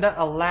 And that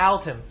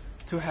allowed him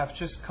to have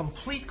just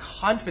complete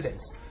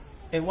confidence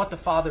in what the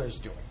Father is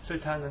doing, 所以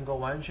他能够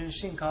完全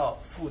信靠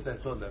父在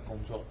做的工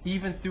作，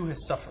 even through his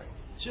suffering.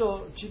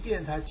 就即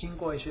便他经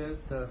过一些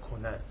的苦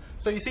难，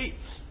 So you see,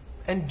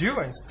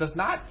 endurance does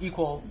not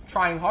equal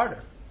trying harder.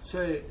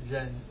 所以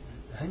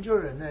很久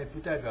忍耐不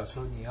代表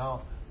说你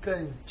要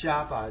更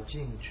加把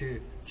劲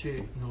去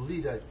努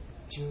力的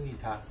经历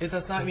它。 It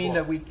does not mean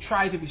that we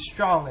try to be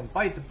strong and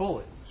bite the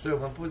bullet. 所以我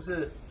们不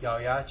是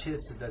咬牙切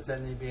齿的在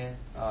那边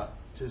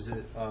就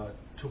是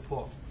突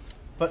破，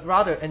 But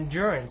rather,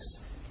 endurance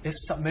is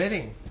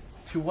submitting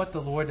to what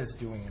the Lord is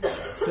doing in our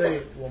life. 所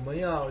以我们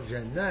要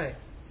忍耐，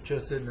就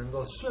是能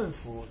够顺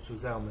服主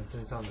在我们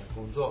身上的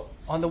工作。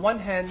 On the one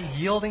hand,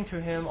 yielding to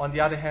Him. On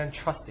the other hand,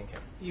 trusting Him.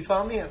 一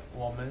方面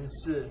我们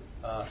是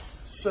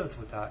顺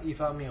服他，一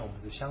方面我们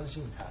是相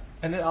信他，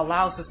 And it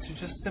allows us to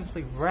just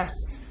simply rest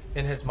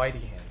in His mighty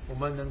hand, 我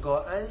们能够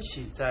安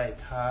息在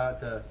他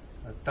的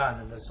大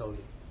能的手里，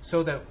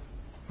 so that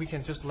we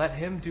can just let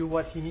Him do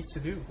what He needs to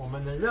do. 我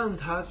们能让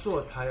他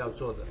做他要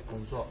做的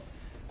工作。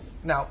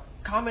 Now,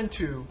 common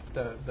to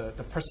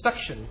the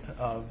perception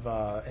of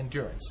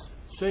endurance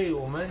所以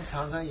我们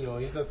常常有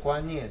一个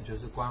观念，就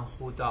是关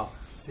乎到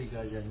这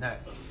个忍耐，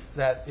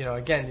 that,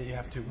 again, you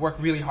have to work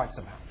really hard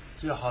somehow.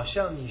 就好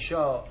像你需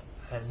要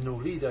很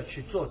努力的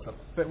去做什么。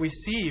 But we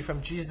see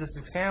from Jesus'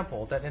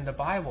 example that in the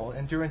Bible,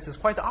 endurance is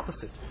quite the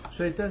opposite.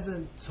 所以，但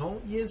是从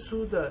耶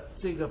稣的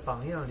这个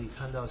榜样里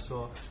看到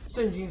说，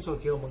圣经所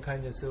给我们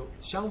看见是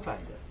相反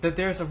的。 That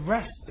there's a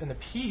rest and a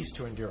peace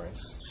to endurance.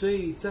 所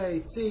以在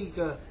这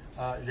个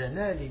忍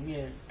耐里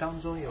面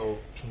当中有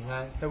平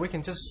安， That we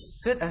can just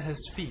sit at His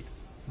feet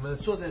我们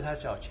坐在他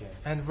脚前，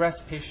 and rest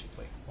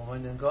patiently. 我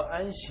们能够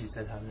安息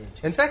在他面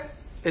前。 In fact,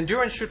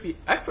 endurance should be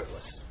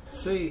effortless.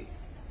 所以，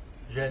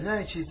忍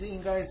耐其实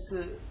应该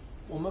是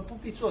我们不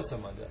必做什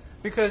么的。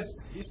 Because,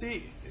 you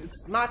see,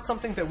 it's not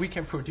something that we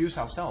can produce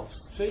ourselves.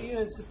 所以，因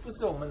为不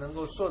是我们能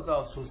够塑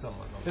造出什么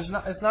东西。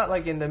 It's not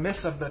like in the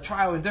midst of the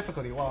trial and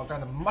difficulty, well, I'm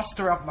going to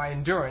muster up my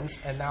endurance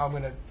and now I'm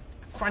going to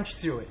crunch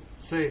through it.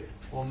 所以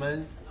我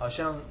们好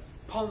像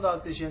碰到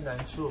这些难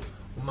处，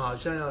我们好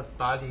像要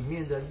把里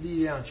面的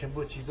力量全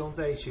部集中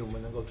在一起，我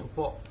们能够突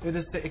破。 It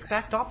is the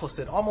exact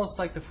opposite, almost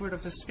like the fruit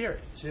of the Spirit.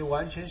 其实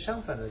完全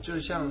相反的，就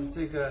像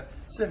这个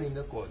圣灵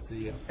的果子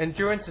一样。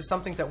 Endurance is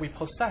something that we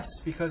possess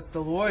because the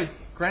Lord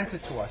grants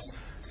it to us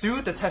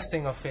through the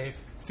testing of faith,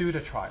 through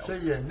the 所以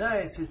trials. 忍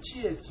耐是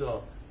借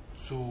着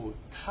主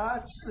他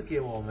赐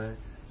给我们，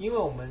因为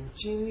我们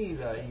经历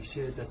了一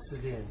些的试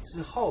炼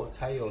之后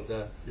才有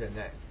的忍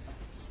耐。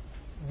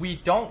 We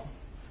don't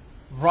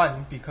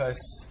run because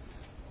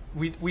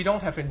we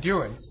don't have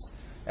endurance,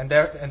 and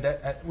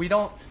we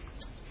don't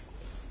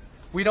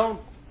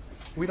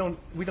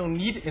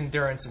need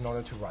endurance in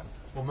order to run.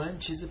 我们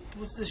其实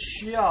不是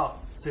需要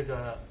这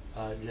个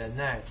忍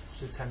耐，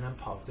所以才能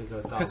跑这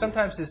个道 Because 路。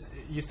 sometimes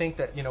you think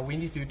that we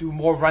need to do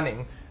more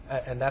running,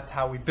 and that's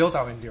how we build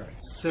our endurance.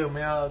 所以我们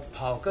要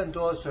跑更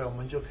多，所以我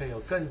们就可以有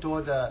更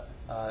多的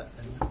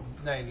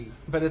耐力。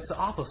 But it's the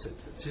opposite.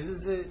 其实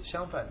是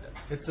相反的，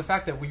 It's the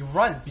fact that we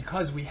run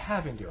because we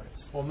have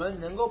endurance. 我们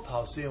能够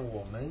跑，是因为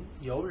我们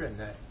有忍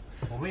耐，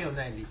我们有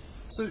耐力。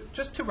 So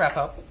just to wrap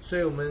up, 所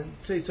以我们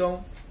最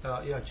终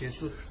要结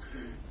束。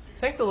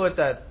 thank the Lord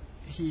that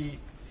He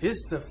is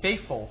the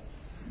faithful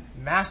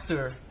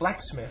master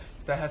blacksmith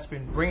that has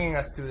been bringing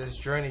us through this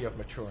journey of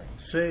maturing.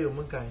 所以我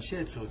们感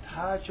谢主，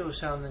他就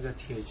像那个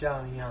铁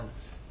匠一样，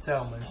在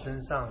我们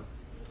身上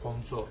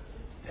工作。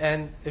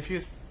 And if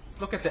you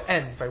look at the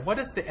end, right? What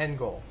is the end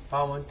goal?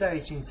 把我们带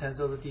进成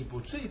熟的地步，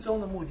最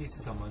终的目的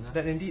是什么呢？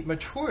 That indeed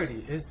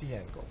maturity is the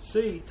end goal. 所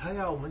以他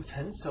要我们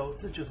成熟，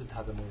这就是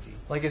他的目的。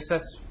 Like it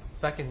says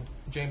back in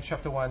James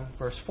chapter 1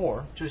 verse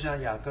 4, 就像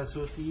雅各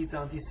书第1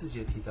章第4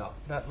节提到，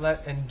 that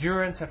let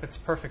endurance have its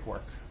perfect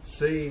work.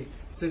 所以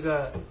这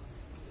个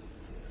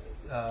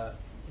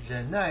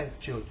忍耐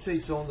就最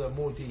终的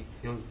目的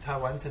有他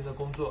完成的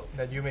工作，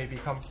 That you may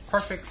become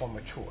perfect or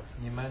mature.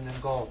 你们能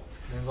够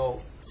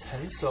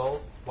成熟、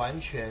完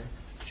全、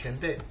全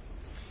备。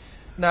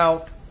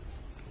 Now,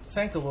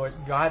 thank the Lord,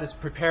 God is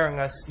preparing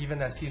us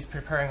even as He's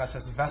preparing us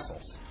as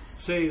vessels.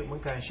 所以我们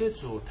感谢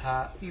主，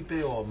他预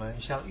备我们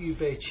像预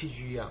备器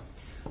具一样。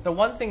 The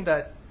one thing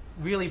that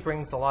really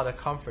brings a lot of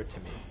comfort to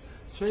me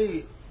所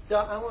以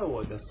要安慰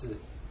我的是，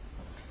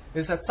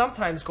 is that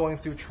sometimes going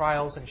through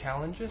trials and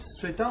challenges,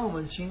 所以当我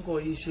们经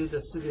过一些的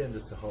试炼的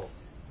时候，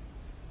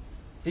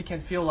 it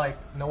can feel like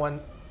no one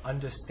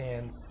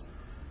understands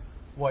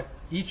what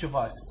each of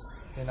us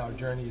in our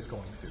journey is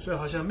going through. 所以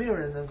好像没有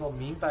人能够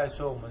明白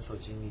说我们所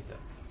经历的。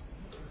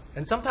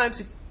 And sometimes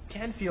it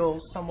can feel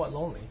somewhat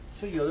lonely.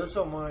 所以有的时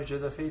候我们会觉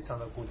得非常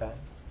的孤单。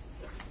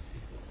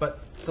 But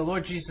the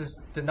Lord Jesus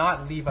did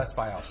not leave us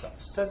by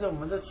ourselves. 但是我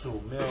们的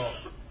主没有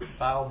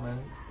把我们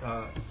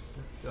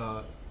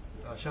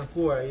像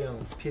孤儿一样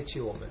撇弃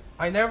我们。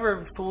 I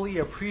never fully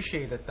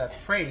appreciated that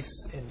phrase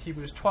in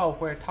Hebrews 12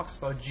 where it talks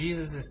about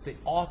Jesus is the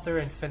author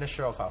and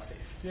finisher of our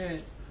faith. 因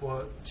为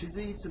我其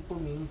实一直不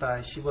明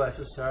白希伯来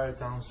书12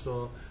章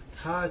说，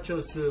他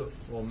就是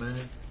我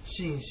们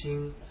信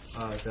心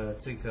的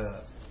这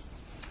个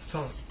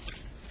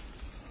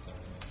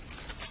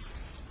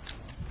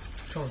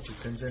创始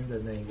成真的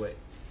那一位。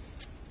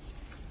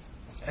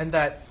 And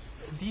that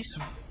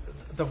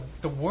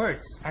the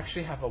words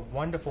actually have a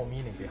wonderful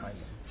meaning behind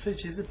them. 所以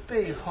其实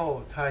背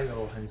后它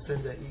有很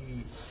深的意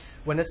义。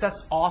 When it says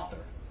author,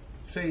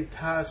 所以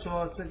他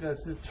说这个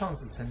是创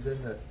始成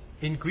真的。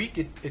 in Greek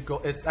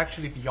it's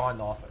actually beyond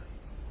author.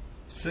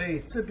 所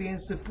以这边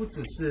是不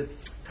只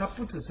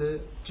是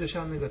就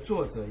像那个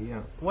作者一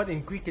样。 What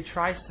in Greek it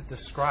tries to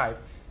describe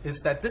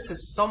is that this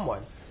is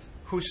someone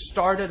who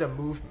started a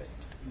movement.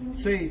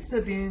 所以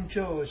这边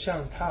就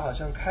像他好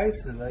像开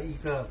始了一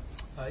个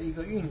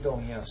运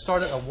动一样，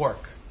 Started a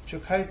work. 就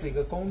开始一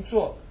个工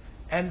作。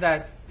 And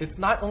that it's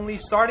not only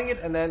starting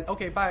it and then,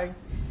 okay, bye.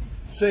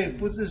 所以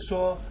不是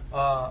说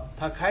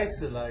他开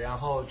始了然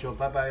后就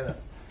拜拜了，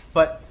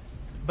 But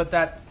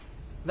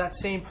that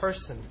same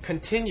person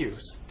continues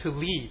to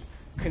lead,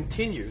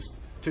 continues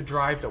to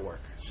drive the work.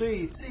 所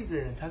以这个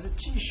人他是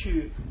继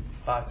续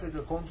把这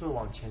个工作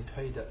往前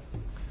推的。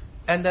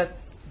 And that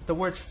the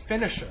word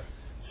finisher,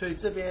 所以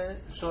这边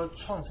说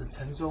创始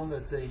成终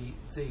的这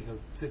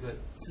个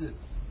字，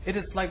 it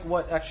is like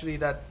what actually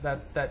that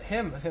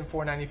hymn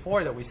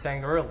 494 that we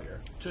sang earlier.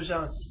 就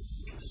像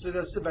诗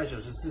歌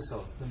494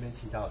首那边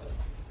提到的，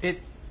 It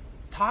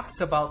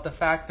talks about the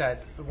fact that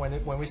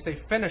when we say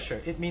finisher,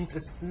 it means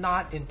it's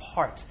not in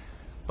part,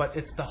 but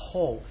it's the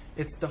whole.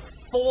 It's the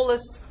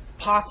fullest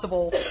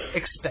possible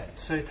extent.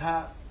 所以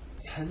他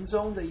成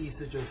终的意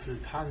思就是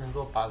他能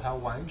够把它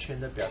完全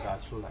的表达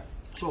出来，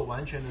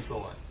完全的做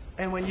完。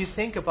 And when you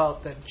think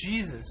about that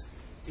Jesus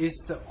is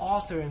the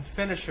author and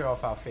finisher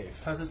of our faith,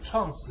 他是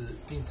创始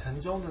并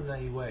成终的那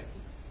一位，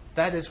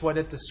 that is what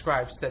it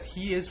describes, that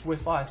he is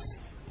with us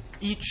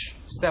each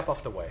step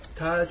of the way.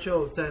 他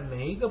就在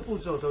每一个步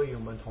骤都与我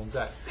们同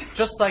在，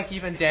 Just like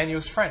even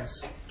Daniel's friends,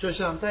 就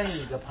像但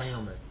以理的朋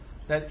友们。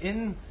 that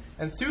in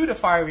and through the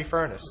fiery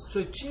furnace,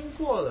 所以经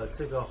过了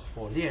这个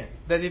火炼，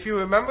 that if you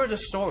remember the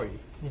story,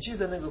 你记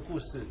得那个故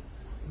事，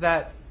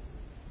 that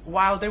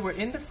while they were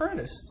in the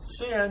furnace,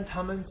 虽然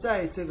他们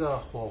在这个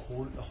火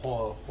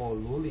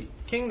炉里，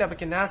 King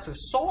Nebuchadnezzar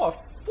saw a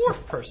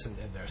fourth person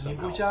in there 尼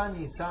布 somehow. 加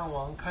尼撒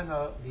王看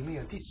到里面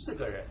有第4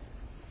个人，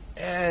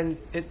 And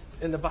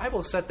in the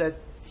Bible said that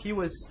he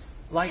was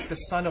like the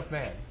Son of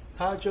Man,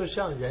 他就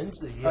像人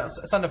子一样，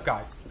 Son of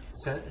God.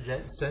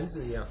 神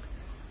子一样。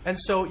 And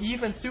so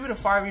even through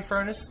the fiery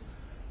furnace,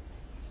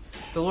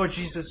 the Lord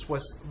Jesus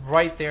was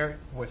right there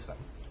with them.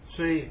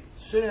 所以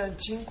虽然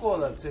经过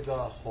了这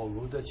个火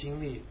炉的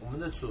经历，我们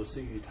的主是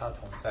与他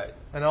同在的。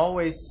 And I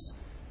always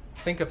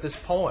think of this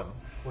poem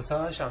我常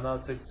常想到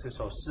这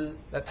首诗，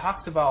 that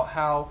talks about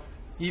how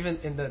even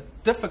in the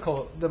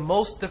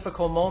most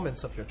difficult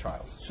moments of your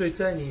trials, 所以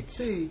在你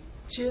最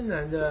艰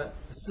难的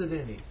试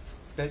炼里，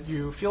 that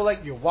you feel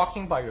like you're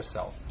walking by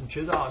yourself, 你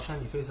觉得好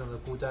像你非常的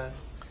孤单，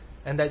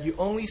 and that you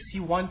only see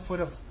one set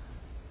of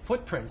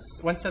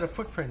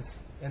footprints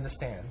in the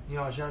sand. 你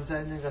好像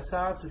在那个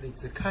沙子里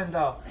只看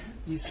到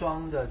一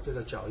双的这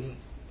个脚印，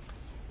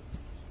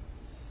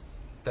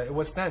 That it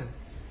was then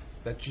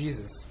that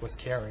Jesus was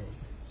carrying.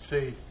 所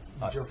以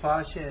你就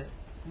发现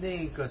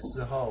那个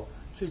时候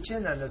最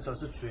艰难的时候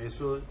是主耶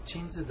稣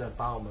亲自的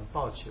把我们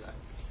抱起来，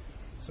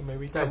 So may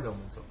we 带着我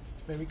们走。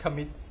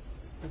 commit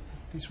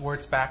these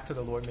words back to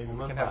the Lord. Maybe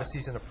we can have a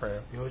season of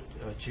prayer. 有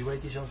几位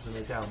弟兄姊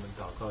妹带我们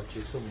祷告，结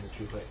束我们的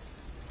聚会。